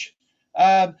hostage.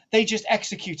 They just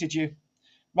executed you,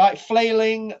 right?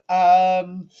 Flailing,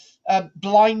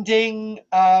 blinding,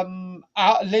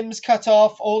 limbs cut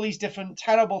off, all these different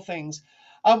terrible things.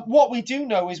 What we do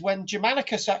know is when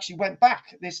Germanicus actually went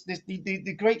back,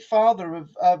 the great father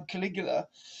of Caligula,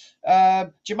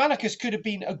 Germanicus could have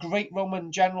been a great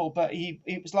Roman general, but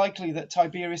it was likely that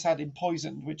Tiberius had him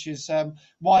poisoned, which is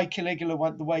why Caligula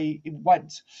went the way it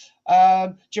went.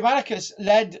 Germanicus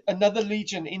led another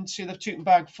legion into the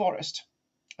Teutoburg Forest,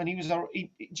 and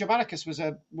Germanicus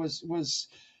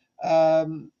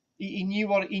he knew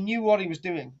what he was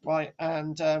doing, right?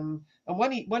 And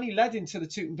when he led into the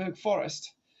Teutoburg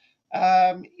Forest,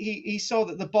 he saw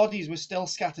that the bodies were still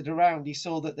scattered around. He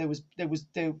saw that there was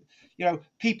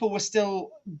people were still,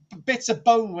 bits of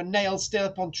bone were nailed still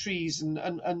up on trees,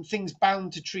 and things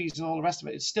bound to trees and all the rest of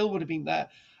it. It still would have been there.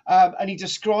 And he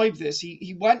described this.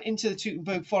 He went into the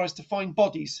Teutoburg Forest to find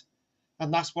bodies,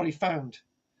 and that's what he found.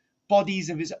 Bodies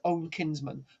of his own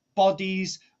kinsmen,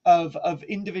 bodies of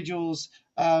individuals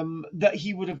that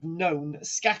he would have known,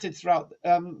 scattered throughout,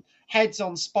 heads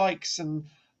on spikes. And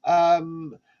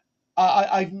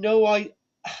I've no idea.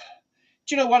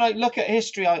 Do you know, when I look at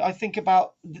history, I think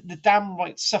about the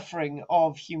downright suffering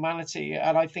of humanity,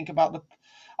 and I think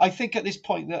at this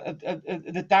point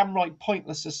the downright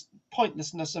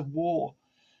pointlessness of war.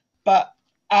 But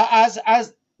as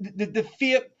the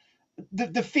fear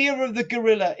of the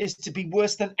guerrilla is to be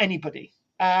worse than anybody,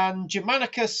 and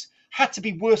Germanicus had to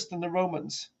be worse than the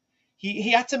Romans.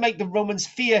 He had to make the Romans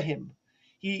fear him.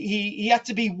 He had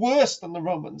to be worse than the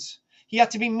Romans. He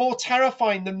had to be more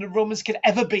terrifying than the Romans could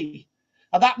ever be.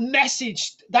 And that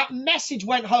message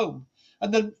went home.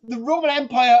 And the Roman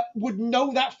Empire would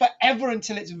know that forever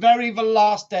until its very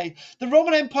last day. The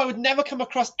Roman Empire would never come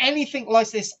across anything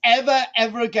like this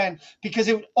ever again, because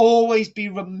it would always be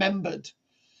remembered.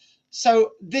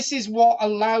 So this is what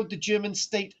allowed the German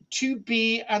state to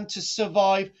be and to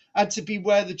survive and to be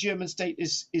where the German state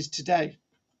is today.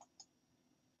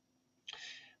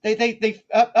 They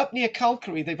up near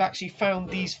Calgary, they've actually found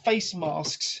these face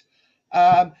masks.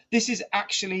 This is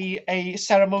actually a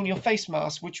ceremonial face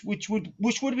mask, which would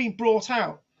have been brought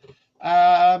out.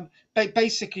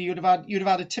 Basically, you'd have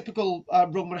had a typical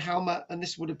Roman helmet, and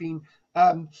this would have been.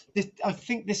 I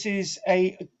think this is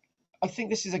a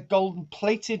golden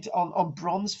plated on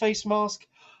bronze face mask,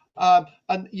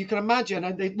 and you can imagine,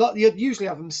 and they usually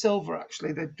have them silver.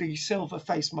 Actually, the silver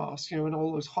face masks, in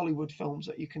all those Hollywood films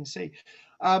that you can see.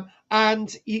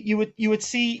 And you would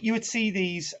see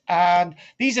these, and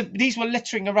these were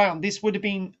littering around. This would have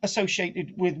been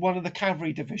associated with one of the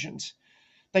cavalry divisions.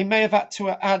 They may have had to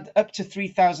add up to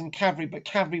 3,000 cavalry, but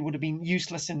cavalry would have been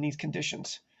useless in these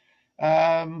conditions.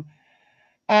 And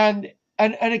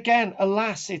again,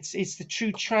 alas, it's the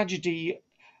true tragedy.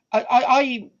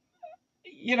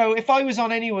 If I was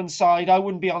on anyone's side, I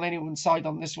wouldn't be on anyone's side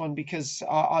on this one, because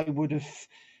I would have.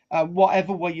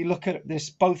 Whatever way you look at this,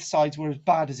 both sides were as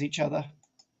bad as each other.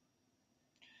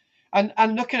 And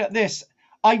looking at this,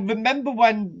 I remember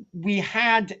when we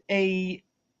had a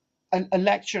a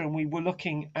lecture, and we were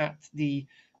looking at the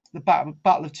Battle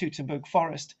of Teutoburg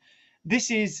Forest.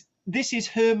 This is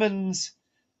Hermann's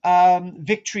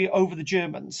victory over the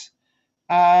Germans.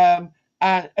 And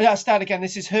let's start again.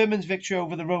 This is Hermann's victory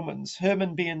over the Romans,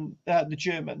 Hermann being the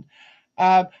German.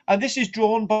 And this is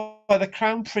drawn by the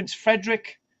Crown Prince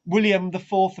Frederick William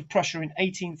IV of Prussia in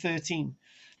 1813.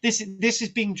 This is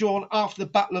being drawn after the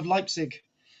Battle of Leipzig.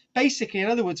 Basically, in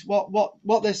other words,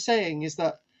 what they're saying is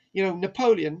that, you know,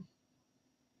 Napoleon,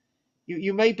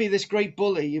 you may be this great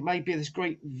bully, you may be this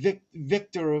great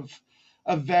victor of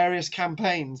various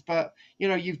campaigns, but you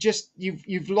know, you've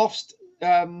lost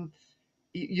the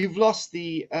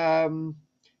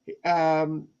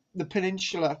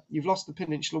peninsula. You've lost the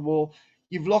Peninsula War.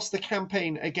 You've lost the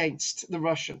campaign against the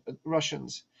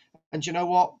Russians. And you know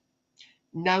what?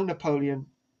 Now, Napoleon,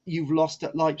 you've lost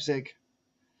at Leipzig.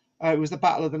 It was the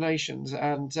Battle of the Nations,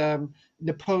 and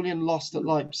Napoleon lost at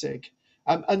Leipzig.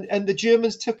 And the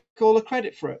Germans took all the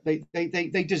credit for it.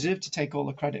 They deserve to take all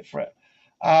the credit for it.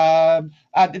 And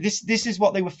this is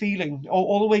what they were feeling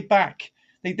all the way back.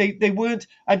 They weren't.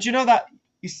 And you know that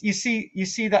you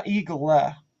see that eagle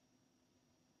there.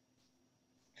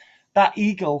 That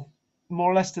eagle,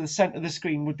 more or less to the center of the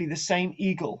screen, would be the same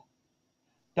eagle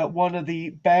that one of the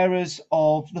bearers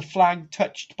of the flag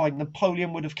touched by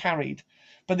Napoleon would have carried.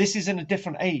 But this is in a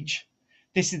different age.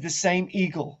 This is the same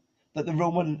eagle that the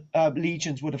Roman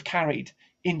legions would have carried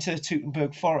into the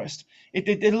Teutoburg Forest.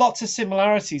 There are lots of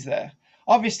similarities there.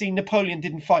 Obviously, Napoleon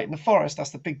didn't fight in the forest.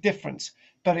 That's the big difference.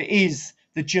 But it is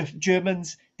the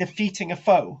Germans defeating a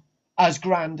foe as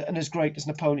grand and as great as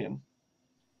Napoleon.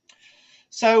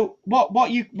 So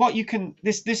what you can,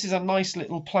 this is a nice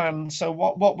little plan. So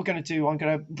what we're going to do, I'm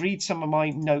going to read some of my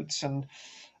notes. And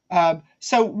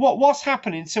so what's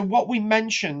happening? So what we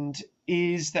mentioned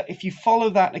is that if you follow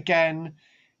that again,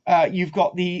 you've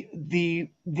got the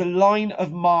line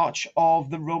of march of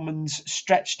the Romans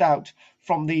stretched out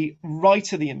from the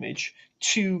right of the image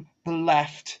to the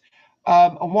left.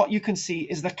 And what you can see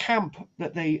is the camp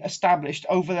that they established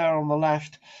over there on the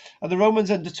left. The Romans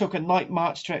undertook a night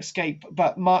march to escape,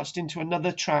 but marched into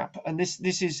another trap. And this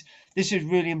is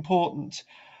really important.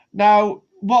 Now,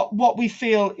 what we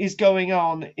feel is going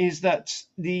on is that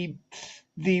the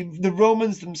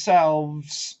Romans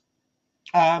themselves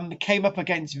came up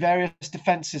against various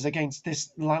defenses against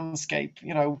this landscape.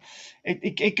 You know,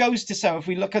 it goes to, so if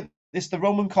we look at this, the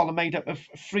Roman column made up of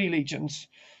 3 legions.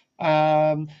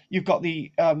 You've got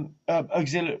the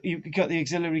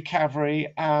auxiliary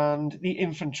cavalry and the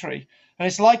infantry, and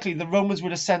it's likely the Romans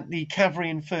would have sent the cavalry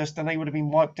in first, and they would have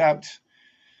been wiped out.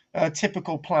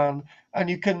 Typical plan. And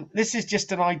you can. This is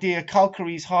just an idea.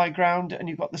 Calcaree's high ground, and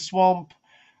you've got the swamp.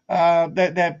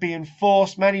 They're being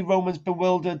forced. Many Romans,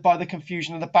 bewildered by the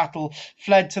confusion of the battle,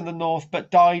 fled to the north,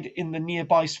 but died in the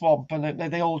nearby swamp, and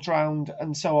they all drowned,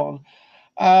 and so on.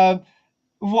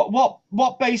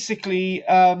 What basically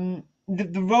the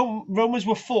Romans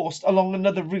were forced along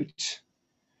another route.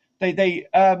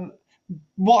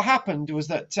 What happened was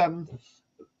that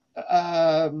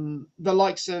the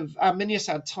likes of Arminius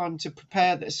had time to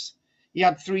prepare this. He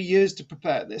had 3 years to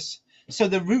prepare this. So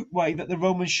the route way that the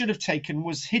Romans should have taken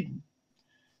was hidden,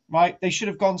 right? They should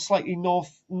have gone slightly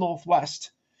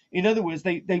northwest. In other words,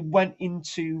 they went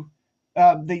into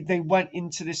they went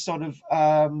into this sort of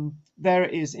there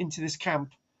it is, into this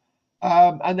camp,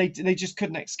 and they just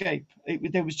couldn't escape.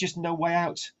 There was just no way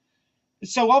out.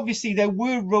 So obviously there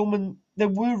were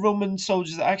Roman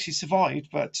soldiers that actually survived,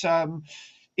 but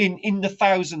in the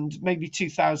 1,000, maybe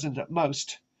 2,000 at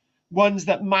most, ones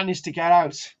that managed to get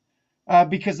out.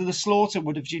 Because of the slaughter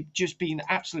would have just been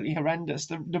absolutely horrendous.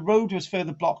 The road was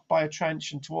further blocked by a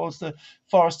trench, and towards the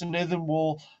forest, an earthen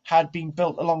wall had been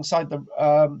built alongside the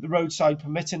roadside,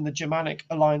 permitting the Germanic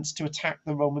alliance to attack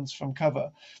the Romans from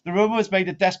cover. The Romans made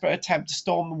a desperate attempt to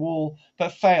storm the wall,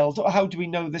 but failed. How do we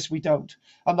know this? We don't.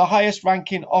 And the highest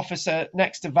ranking officer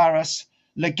next to Varus,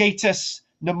 Legatus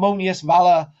Nemonius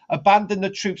Valor, abandoned the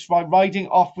troops by riding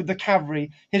off with the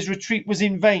cavalry. His retreat was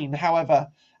in vain, however,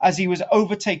 as he was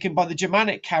overtaken by the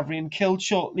Germanic cavalry and killed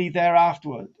shortly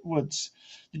thereafterwards.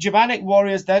 The Germanic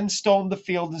warriors then stormed the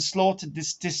field and slaughtered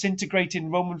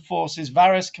disintegrating Roman forces.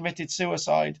 Varus committed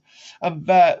suicide, and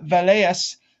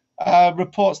Velleius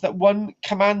reports that one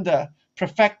commander,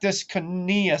 Prefectus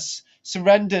Cornelius,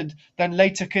 surrendered, then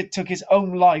later took his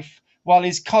own life, while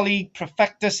his colleague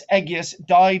Prefectus Aegius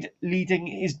died leading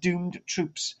his doomed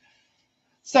troops.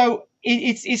 So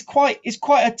it's quite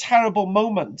a terrible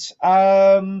moment.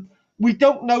 We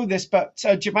don't know this, but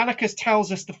Germanicus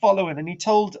tells us the following, and he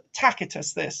told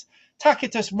Tacitus this.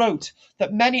 Tacitus wrote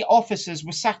that many officers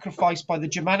were sacrificed by the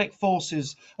Germanic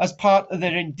forces as part of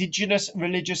their indigenous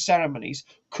religious ceremonies,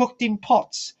 cooked in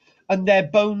pots, and their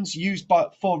bones used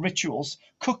for rituals,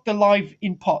 cooked alive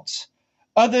in pots.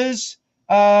 Others,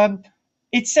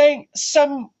 it's saying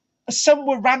some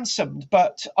were ransomed,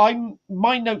 but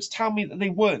my notes tell me that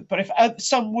they weren't. But if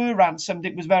some were ransomed,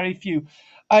 it was very few.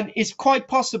 And it's quite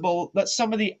possible that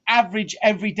some of the average,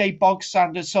 everyday bog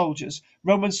standard soldiers,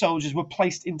 Roman soldiers, were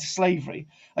placed into slavery.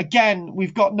 Again,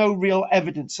 we've got no real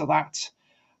evidence of that.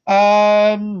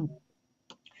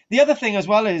 The other thing as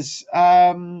well is,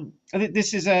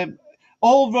 this is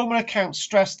all Roman accounts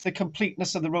stress the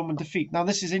completeness of the Roman defeat. Now,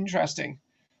 this is interesting.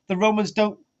 The Romans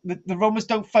don't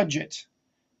fudge it.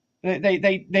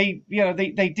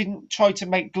 They didn't try to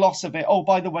make gloss of it. Oh,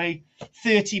 by the way,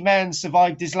 30 men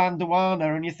survived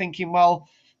Islandawana, and you're thinking, well,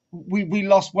 we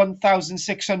lost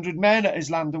 1,600 men at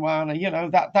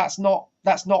Islandawana. That's not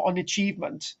an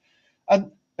achievement.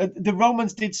 And the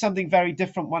Romans did something very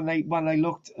different when they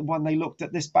looked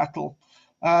at this battle.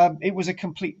 It was a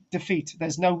complete defeat.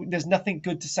 There's nothing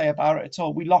good to say about it at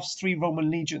all. We lost 3 Roman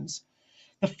legions.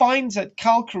 The finds at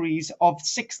Calcaries of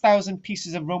 6,000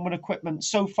 pieces of Roman equipment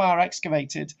so far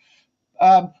excavated,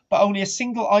 but only a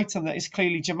single item that is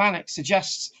clearly Germanic,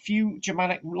 suggests few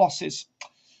Germanic losses.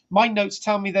 My notes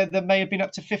tell me that there may have been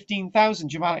up to 15,000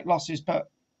 Germanic losses, but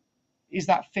is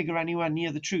that figure anywhere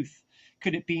near the truth?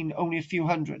 Could it be only a few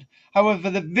hundred?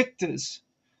 However, the victors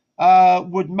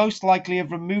would most likely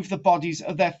have removed the bodies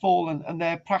of their fallen, and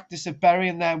their practice of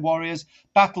burying their warriors'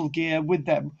 battle gear with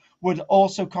them would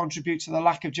also contribute to the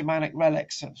lack of Germanic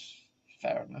relics.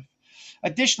 Fair enough.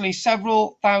 Additionally,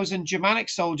 several thousand Germanic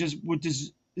soldiers were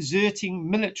deserting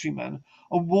military men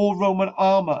or wore Roman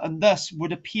armor, and thus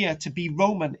would appear to be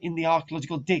Roman in the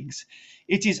archaeological digs.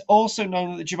 It is also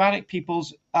known that the Germanic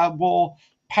peoples wore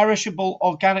perishable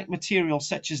organic materials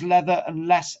such as leather and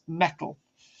less metal.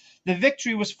 The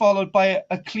victory was followed by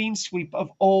a clean sweep of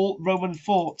all Roman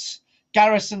forts,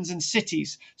 garrisons, and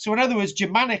cities. So, in other words,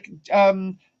 Germanic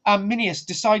Arminius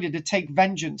decided to take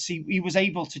vengeance. He was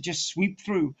able to just sweep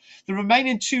through. The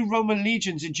remaining 2 Roman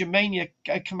legions in Germania,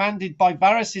 commanded by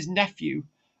Varus's nephew,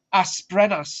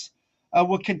 Asprenas,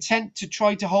 were content to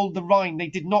try to hold the Rhine. They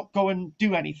did not go and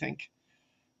do anything.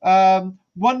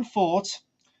 One fort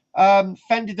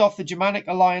fended off the Germanic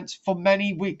alliance for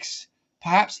many weeks,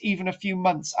 perhaps even a few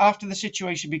months. After the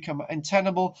situation became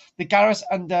untenable, the garrison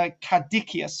under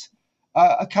Cadicius,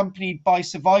 accompanied by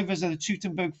survivors of the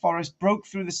Teutoburg forest, broke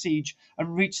through the siege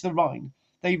and reached the Rhine.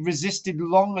 They resisted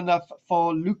long enough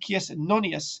for Lucius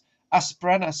Nonius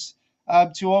Asprenas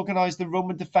to organize the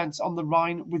Roman defense on the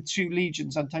Rhine with 2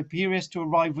 legions, and Tiberius to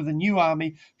arrive with a new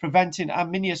army, preventing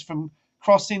Arminius from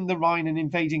crossing the Rhine and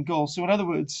invading Gaul. So, in other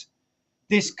words,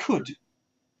 this could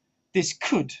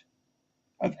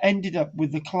have ended up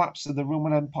with the collapse of the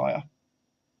Roman Empire.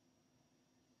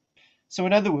 So,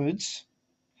 in other words,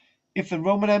 if the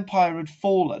Roman Empire had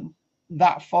fallen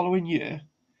that following year,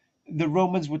 the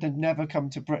Romans would have never come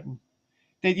to Britain.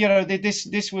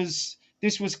 This was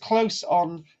close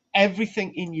on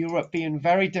everything in Europe being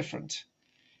very different.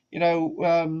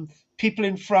 People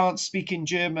in France speaking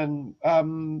German,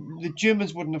 the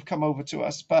Germans wouldn't have come over to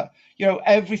us, but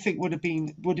everything would have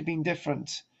been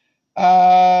different.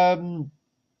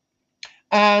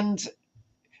 And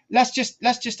let's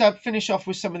just finish off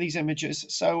with some of these images.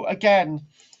 So again,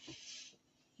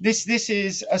 this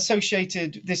is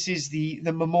associated. This is the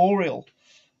memorial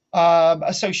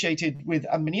associated with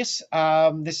Arminius.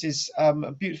 This is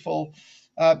a beautiful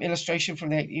illustration from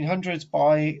the 1800s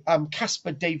by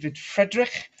Caspar David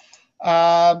Friedrich.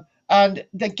 And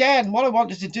again, what I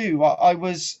wanted to do, I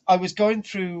was going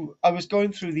through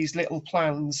these little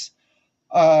plans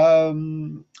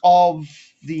of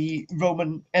the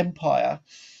Roman Empire,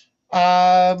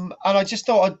 and I just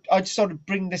thought I'd sort of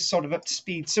bring this sort of up to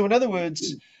speed. So, in other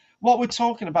words, what we're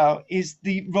talking about is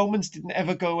the Romans didn't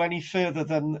ever go any further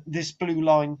than this blue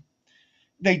line.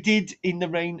 They did in the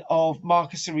reign of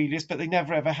Marcus Aurelius, but they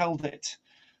never ever held it.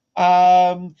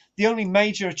 The only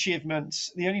major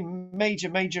achievements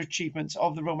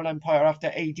of the Roman Empire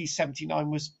after AD 79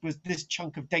 was this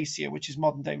chunk of Dacia, which is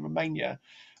modern day Romania,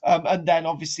 and then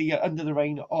obviously under the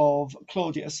reign of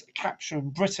Claudius,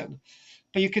 capturing Britain.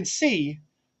 But you can see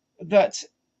that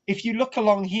if you look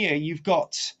along here, you've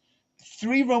got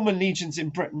 3 Roman legions in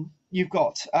Britain. You've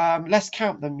got, let's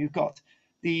count them. You've got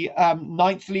the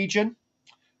 9th Legion,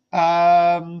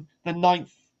 the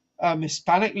 9th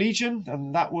Hispanic Legion,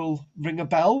 and that will ring a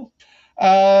bell.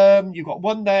 You've got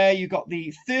one there. You've got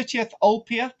the 30th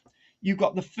Ulpia. You've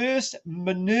got the 1st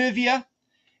Minervia.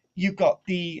 You've got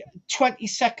the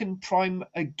 22nd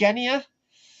Primigenia.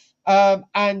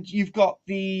 And you've got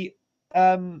the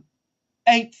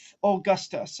 8th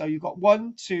Augusta. So you've got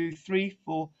 1, 2, 3,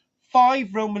 4,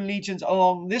 5 Roman legions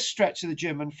along this stretch of the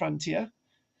German frontier.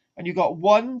 And you've got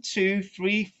 1, 2,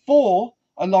 3, 4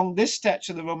 along this stretch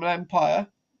of the Roman Empire.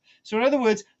 So in other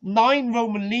words, 9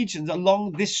 Roman legions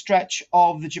along this stretch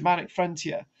of the Germanic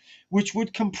frontier, which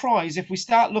would comprise, if we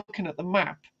start looking at the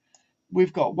map,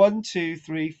 we've got 1, 2,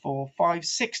 3, 4, 5,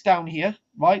 6 down here,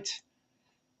 right?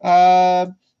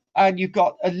 And you've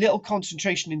got a little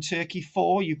concentration in Turkey,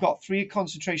 4. You've got 3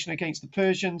 concentration against the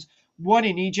Persians, 1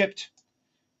 in Egypt.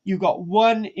 You've got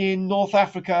 1 in North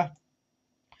Africa,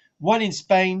 1 in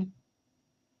Spain.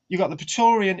 You've got the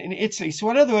Praetorian in Italy.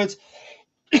 So in other words,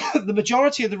 the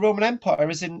majority of the Roman Empire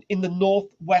is in the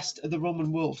northwest of the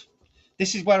Roman world.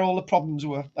 This is where all the problems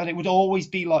were. And it would always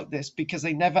be like this because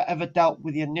they never, ever dealt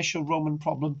with the initial Roman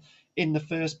problem in the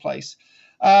first place.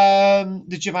 The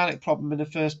Germanic problem in the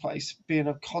first place being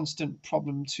a constant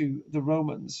problem to the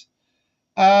Romans.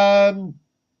 Now,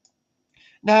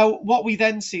 what we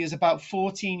then see is about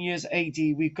 14 years AD,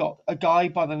 we've got a guy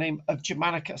by the name of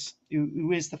Germanicus,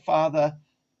 who is the father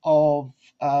of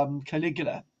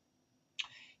Caligula.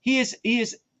 He is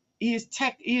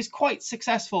quite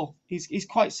successful. He's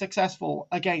quite successful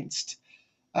against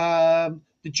the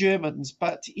Germans,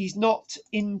 but he's not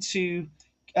into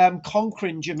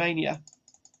conquering Germania.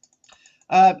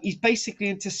 He's basically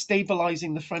into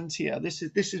stabilizing the frontier. This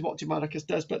is what Germanicus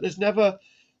does, but there's never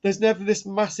this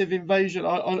massive invasion.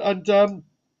 And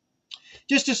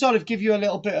just to sort of give you a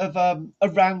little bit of a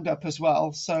roundup as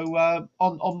well. So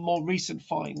on more recent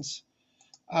finds.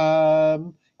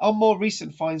 On more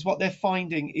recent finds, what they're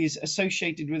finding is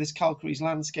associated with this calcareous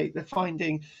landscape. They're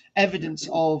finding evidence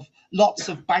of lots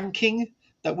of banking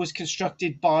that was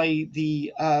constructed by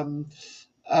the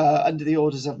under the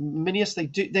orders of Minius.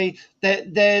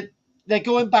 They're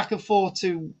going back and forth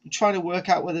to trying to work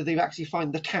out whether they've actually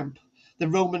found the camp, the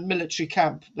Roman military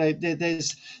camp.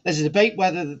 There's a debate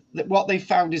whether what they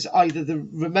found is either the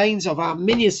remains of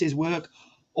Arminius's work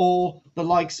or the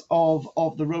likes of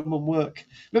the Roman work.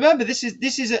 Remember, this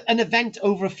is an event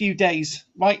over a few days,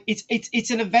 right?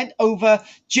 It's an event over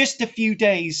just a few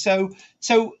days. So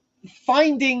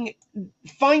finding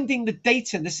the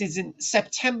data, this is in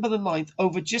September the 9th,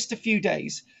 over just a few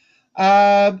days,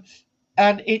 and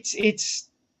it's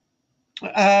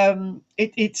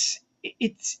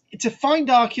to find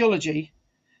archaeology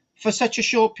for such a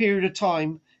short period of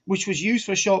time, which was used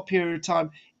for a short period of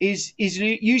time, is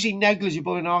usually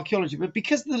negligible in archaeology. But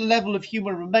because of the level of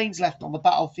human remains left on the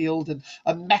battlefield and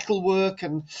metalwork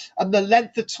and the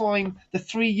length of time, the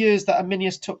 3 years that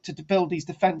Arminius took to build these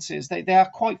defences, they are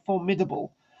quite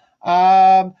formidable.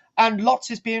 And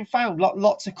lots is being found,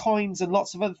 lots of coins and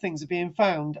lots of other things are being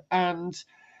found. And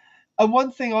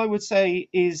one thing I would say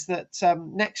is that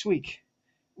next week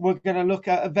we're going to look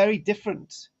at a very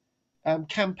different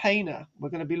campaigner. We're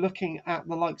going to be looking at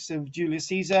the likes of Julius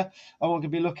Caesar, and we're going to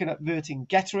be looking at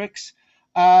Vercingetorix,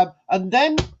 and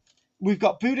then we've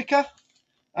got Boudica,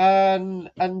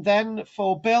 and then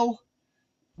for Bill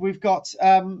we've got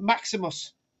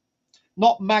Maximus,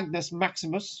 not Magnus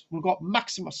Maximus. We've got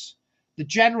Maximus, the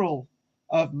general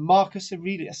of Marcus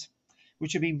Aurelius,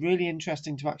 which would be really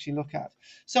interesting to actually look at.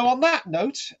 So on that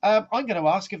note, I'm going to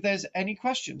ask if there's any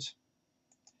questions.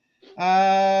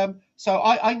 So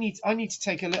I need to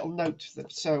take a little note of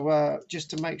that. So just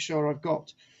to make sure I've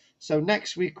got. So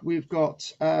next week we've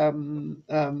got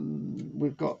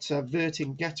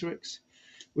Vercingetorix,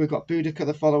 we've got Boudica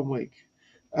the following week.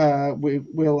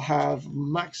 We'll have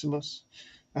Maximus.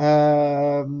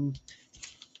 So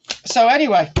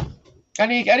anyway,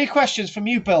 any questions from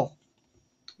you, Bill?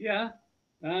 Yeah.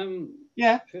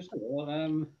 Yeah. First of all,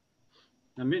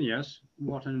 Arminius,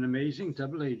 what an amazing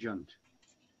double agent.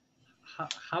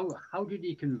 How did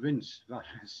he convince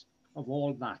Varus of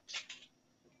all that?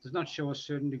 Does not show a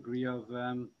certain degree of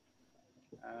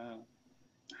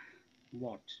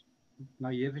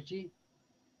naivety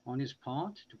on his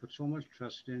part to put so much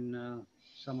trust in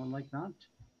someone like that?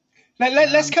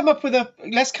 Let's come up with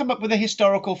a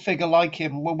historical figure like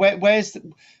him. Have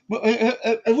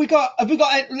we got?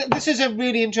 This is a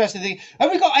really interesting thing.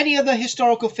 Have we got any other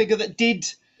historical figure that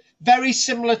did very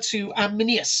similar to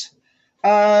Arminius?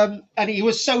 And he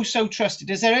was so trusted.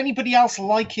 Is there anybody else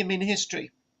like him in history?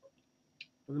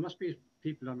 Well, there must be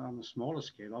people on a smaller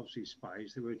scale, obviously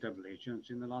spies. There were double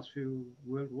agents in the last few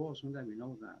world wars, and then we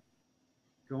know that.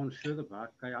 Going further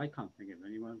back, I can't think of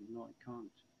anyone. No, I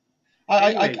can't.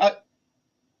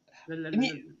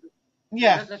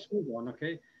 Yeah. Let's move on,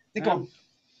 okay? Go on.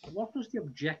 What was the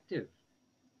objective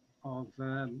of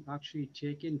actually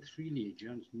taking 3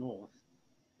 legions north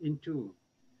into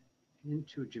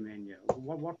into Germania?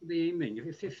 What were they aiming?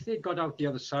 If they got out the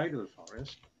other side of the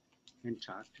forest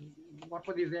intact, what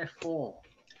were they there for?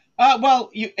 Well,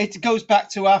 it goes back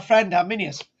to our friend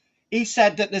Arminius. He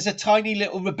said that there's a tiny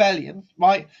little rebellion,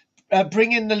 right?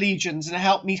 Bring in the legions and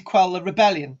help me quell the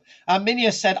rebellion.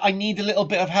 Arminius said, I need a little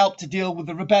bit of help to deal with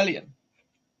the rebellion.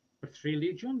 For 3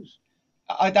 legions?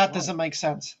 That doesn't make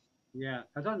sense. Yeah,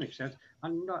 that doesn't make sense.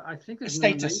 And I think there's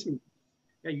status.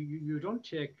 Yeah, you don't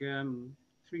take 3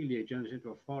 legions into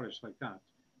a forest like that,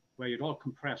 where you're all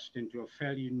compressed into a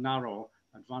fairly narrow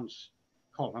advanced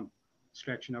column,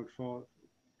 stretching out for,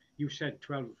 you said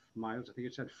 12 miles, I think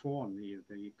it said 4 on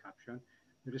the caption,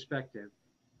 the respective.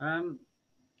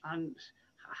 And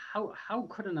how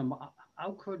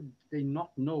could they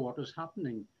not know what was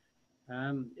happening?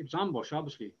 It was ambush,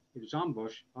 obviously. It was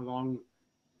ambush along,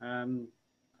 at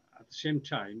the same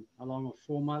time, along a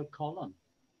 4-mile column.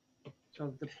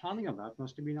 So the planning of that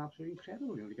must have been absolutely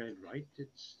incredible. You know, to get it right.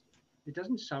 It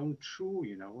doesn't sound true,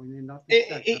 you know, in that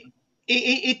respect.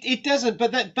 It doesn't.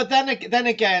 But then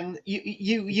again,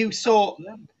 you saw.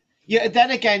 Yeah.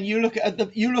 Then again, you look at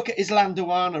Isla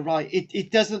Douana, right?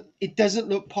 It doesn't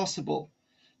look possible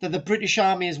that the British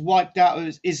Army is wiped out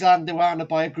of Isla Douana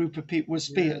by a group of people with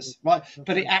spears, right?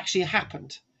 But it actually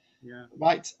happened. Yeah.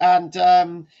 Right. And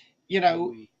you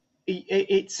know,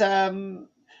 it's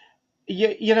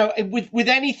you know, with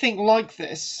anything like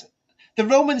this, the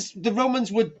Romans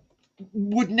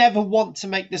would never want to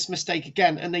make this mistake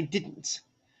again, and they didn't.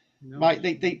 No. Right?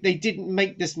 They didn't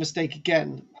make this mistake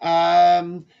again.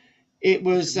 It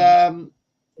was.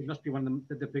 It must be one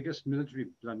of the biggest military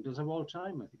blunders of all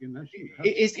time. I think you mentioned.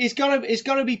 It's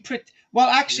gonna be pretty well.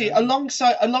 Actually, yeah.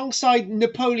 alongside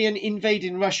Napoleon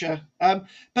invading Russia,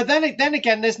 but then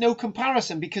again, there's no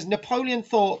comparison because Napoleon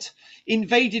thought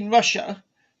invading Russia,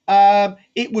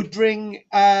 it would bring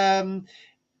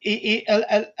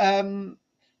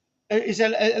is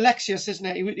Alexius, isn't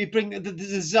it? He'd bring the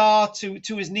Tsar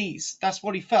to his knees. That's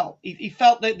what he felt. He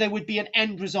felt that there would be an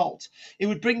end result. It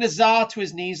would bring the Tsar to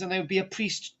his knees, and there would be a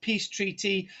peace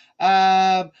treaty,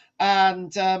 and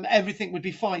everything would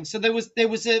be fine. So there was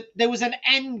an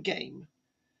end game,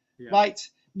 right?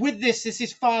 With this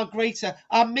is far greater.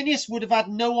 Arminius would have had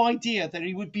no idea that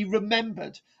he would be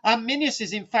remembered. Arminius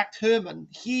is in fact Herman.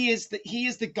 He is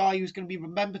the guy who's going to be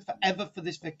remembered forever for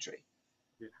this victory.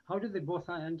 How did they both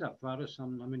end up, Varus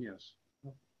and Arminius?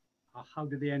 How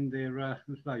did they end their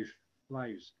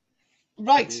lives?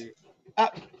 Right.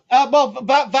 Well,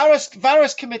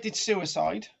 Varus committed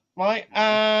suicide, right?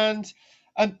 And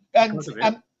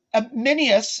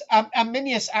Arminius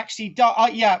actually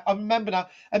died. Yeah, I remember now.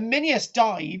 Arminius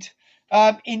died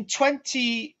in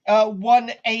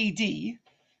 21 AD.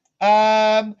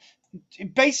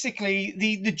 Basically,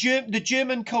 the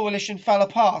German coalition fell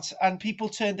apart and people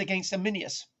turned against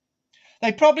Arminius.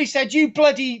 They probably said, you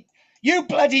bloody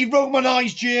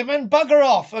Romanized German, bugger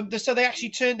off. So they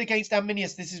actually turned against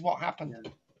Arminius. This is what happened.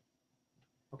 Yeah.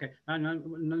 Okay, and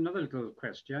another little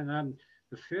question.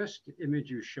 The first image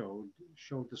you showed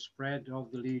the spread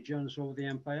of the legions over the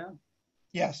empire.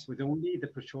 Yes. With only the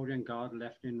Praetorian Guard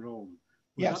left in Rome.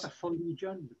 Was that a full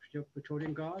legion, the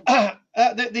Praetorian Guard?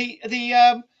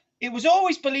 It was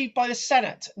always believed by the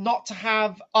Senate not to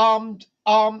have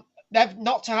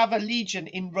not to have a legion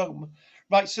in Rome,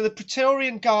 right? So the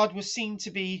Praetorian Guard was seen to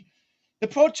be. The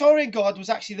Praetorian Guard was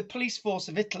actually the police force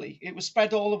of Italy. It was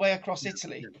spread all the way across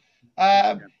Italy.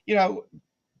 You know,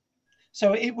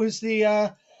 so it was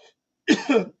the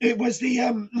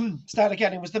start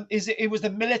again. It was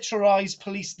the militarized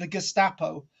police, the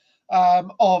Gestapo,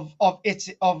 of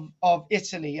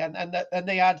Italy, and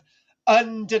they had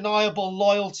undeniable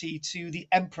loyalty to the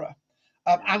emperor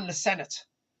and the Senate.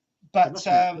 But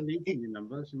in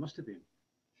numbers, it must have been.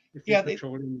 If they're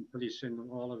patrolling police in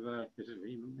all of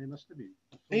Italy, they must have been.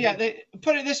 Yeah,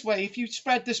 put it this way: if you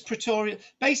spread this Praetorian,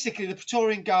 basically the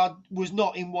Praetorian Guard was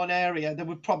not in one area. There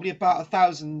were probably about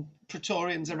 1,000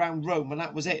 Praetorians around Rome, and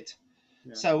that was it.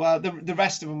 Yeah. So the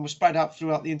rest of them were spread out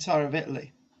throughout the entire of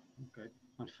Italy. Okay,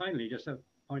 and finally, just a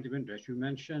point of interest: you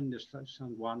mentioned this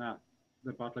San Juana,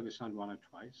 the Battle of San Juana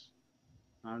twice,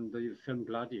 and the film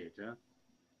Gladiator.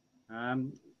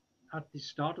 At the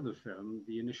start of the film,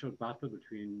 the initial battle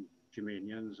between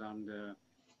Germanians and the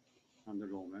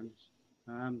Romans,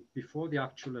 before the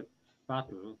actual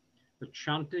battle, the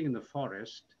chanting in the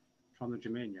forest from the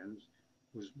Germanians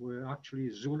were actually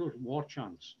Zulu war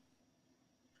chants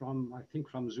from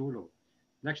Zulu.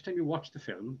 Next time you watch the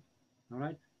film, all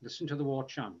right, listen to the war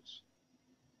chants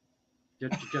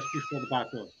just before the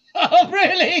battle. Oh,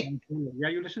 really? Yeah,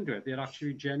 you listen to it. They're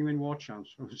actually genuine war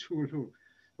chants from Zulu.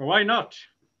 But why not?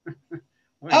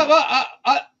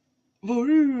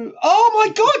 Oh my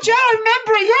God! Yeah, I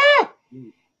remember it.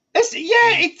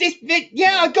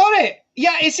 Yeah, I got it.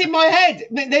 Yeah, it's in my head.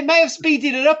 They may have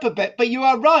speeded it up a bit, but you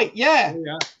are right. Yeah. Oh,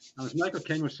 yeah. As Michael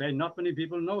Caine was saying, not many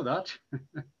people know that.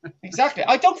 Exactly.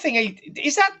 I don't think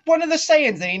is that one of the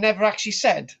sayings that he never actually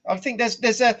said. I think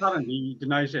there's a. Apparently he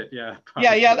denies it. Yeah.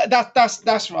 Apparently. Yeah.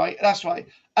 That's right. That's right.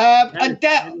 And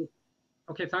Del.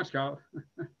 Okay, thanks, Carl.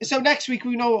 So next week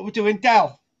we know what we're doing.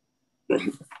 Del.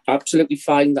 Absolutely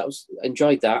fine.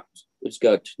 Enjoyed that. It was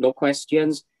good. No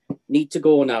questions. Need to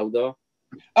go now though.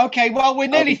 Okay. Well, we're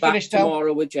nearly finished.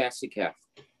 Tomorrow with Jessica.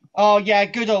 Oh yeah,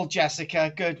 good old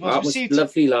Jessica. Good. Well, that was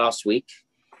lovely last week.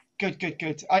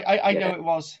 Good. I know it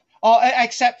was. Oh,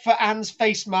 except for Anne's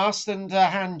face mask and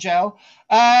hand gel.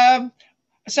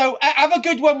 So have a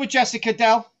good one with Jessica,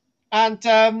 Del. And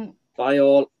bye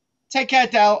all. Take care,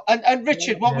 Del. And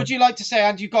Richard, what would you like to say?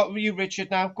 And you Richard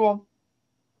now. Go on.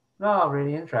 No,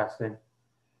 really interesting.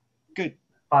 Good.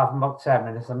 Apart from about 10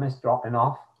 minutes, I missed dropping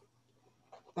off.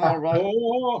 All right.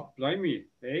 Oh, blimey.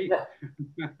 Hey. Yeah.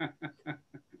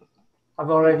 I've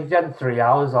already done 3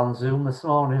 hours on Zoom this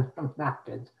morning. I'm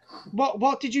knackered.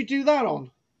 What did you do that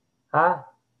on? Huh?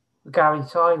 Gary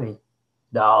Tiley?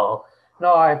 No,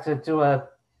 I had to do a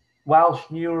Welsh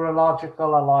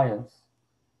Neurological Alliance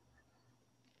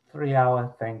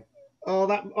 3-hour thing. Oh,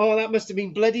 that must have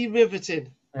been bloody riveting.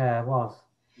 Yeah, it was.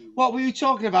 What were you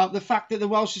talking about? The fact that the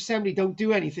Welsh Assembly don't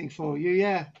do anything for you?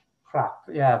 Yeah. Crap.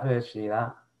 Yeah, virtually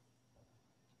that.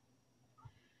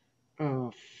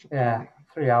 Oh. Yeah,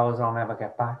 3 hours I'll never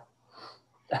get back.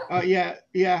 Yeah.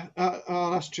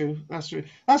 That's true.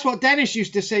 That's what Dennis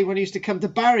used to say when he used to come to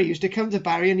Barry. He used to come to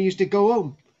Barry and he used to go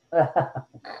home.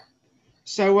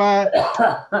 So,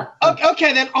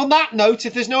 okay, then on that note,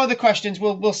 if there's no other questions,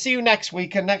 we'll see you next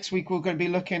week. And next week we're going to be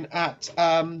looking at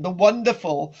the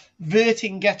wonderful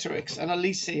Vercingetorix and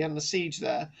Elise and the siege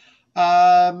there.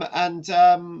 And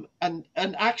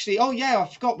actually, oh yeah, I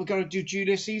forgot we're going to do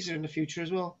Julius Caesar in the future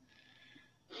as well.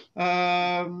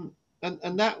 And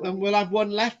we'll have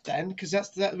one left then, because that's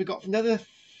that we got another.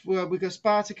 We got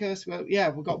Spartacus. Well, yeah,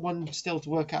 we've got one still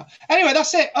to work out. Anyway,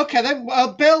 that's it. Okay then,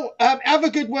 Bill, have a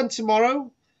good one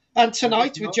tomorrow and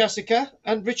tonight with Jessica,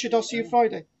 and Richard. I'll see you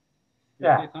Friday.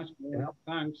 Yeah.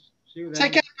 Thanks. See you then.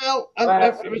 Take care, Bill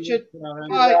and Richard.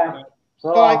 Bye.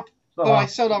 Bye.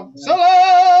 So long. So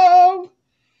long.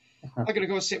 I'm gonna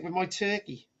go sit with my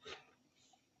turkey.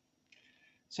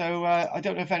 So I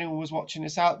don't know if anyone was watching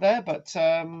this out there, but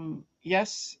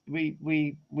yes, we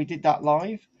did that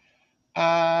live.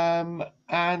 Oh,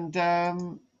 hang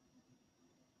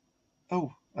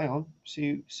on.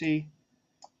 See,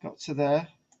 got to there.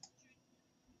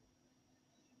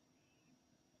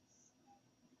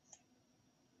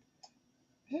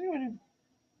 Is anyone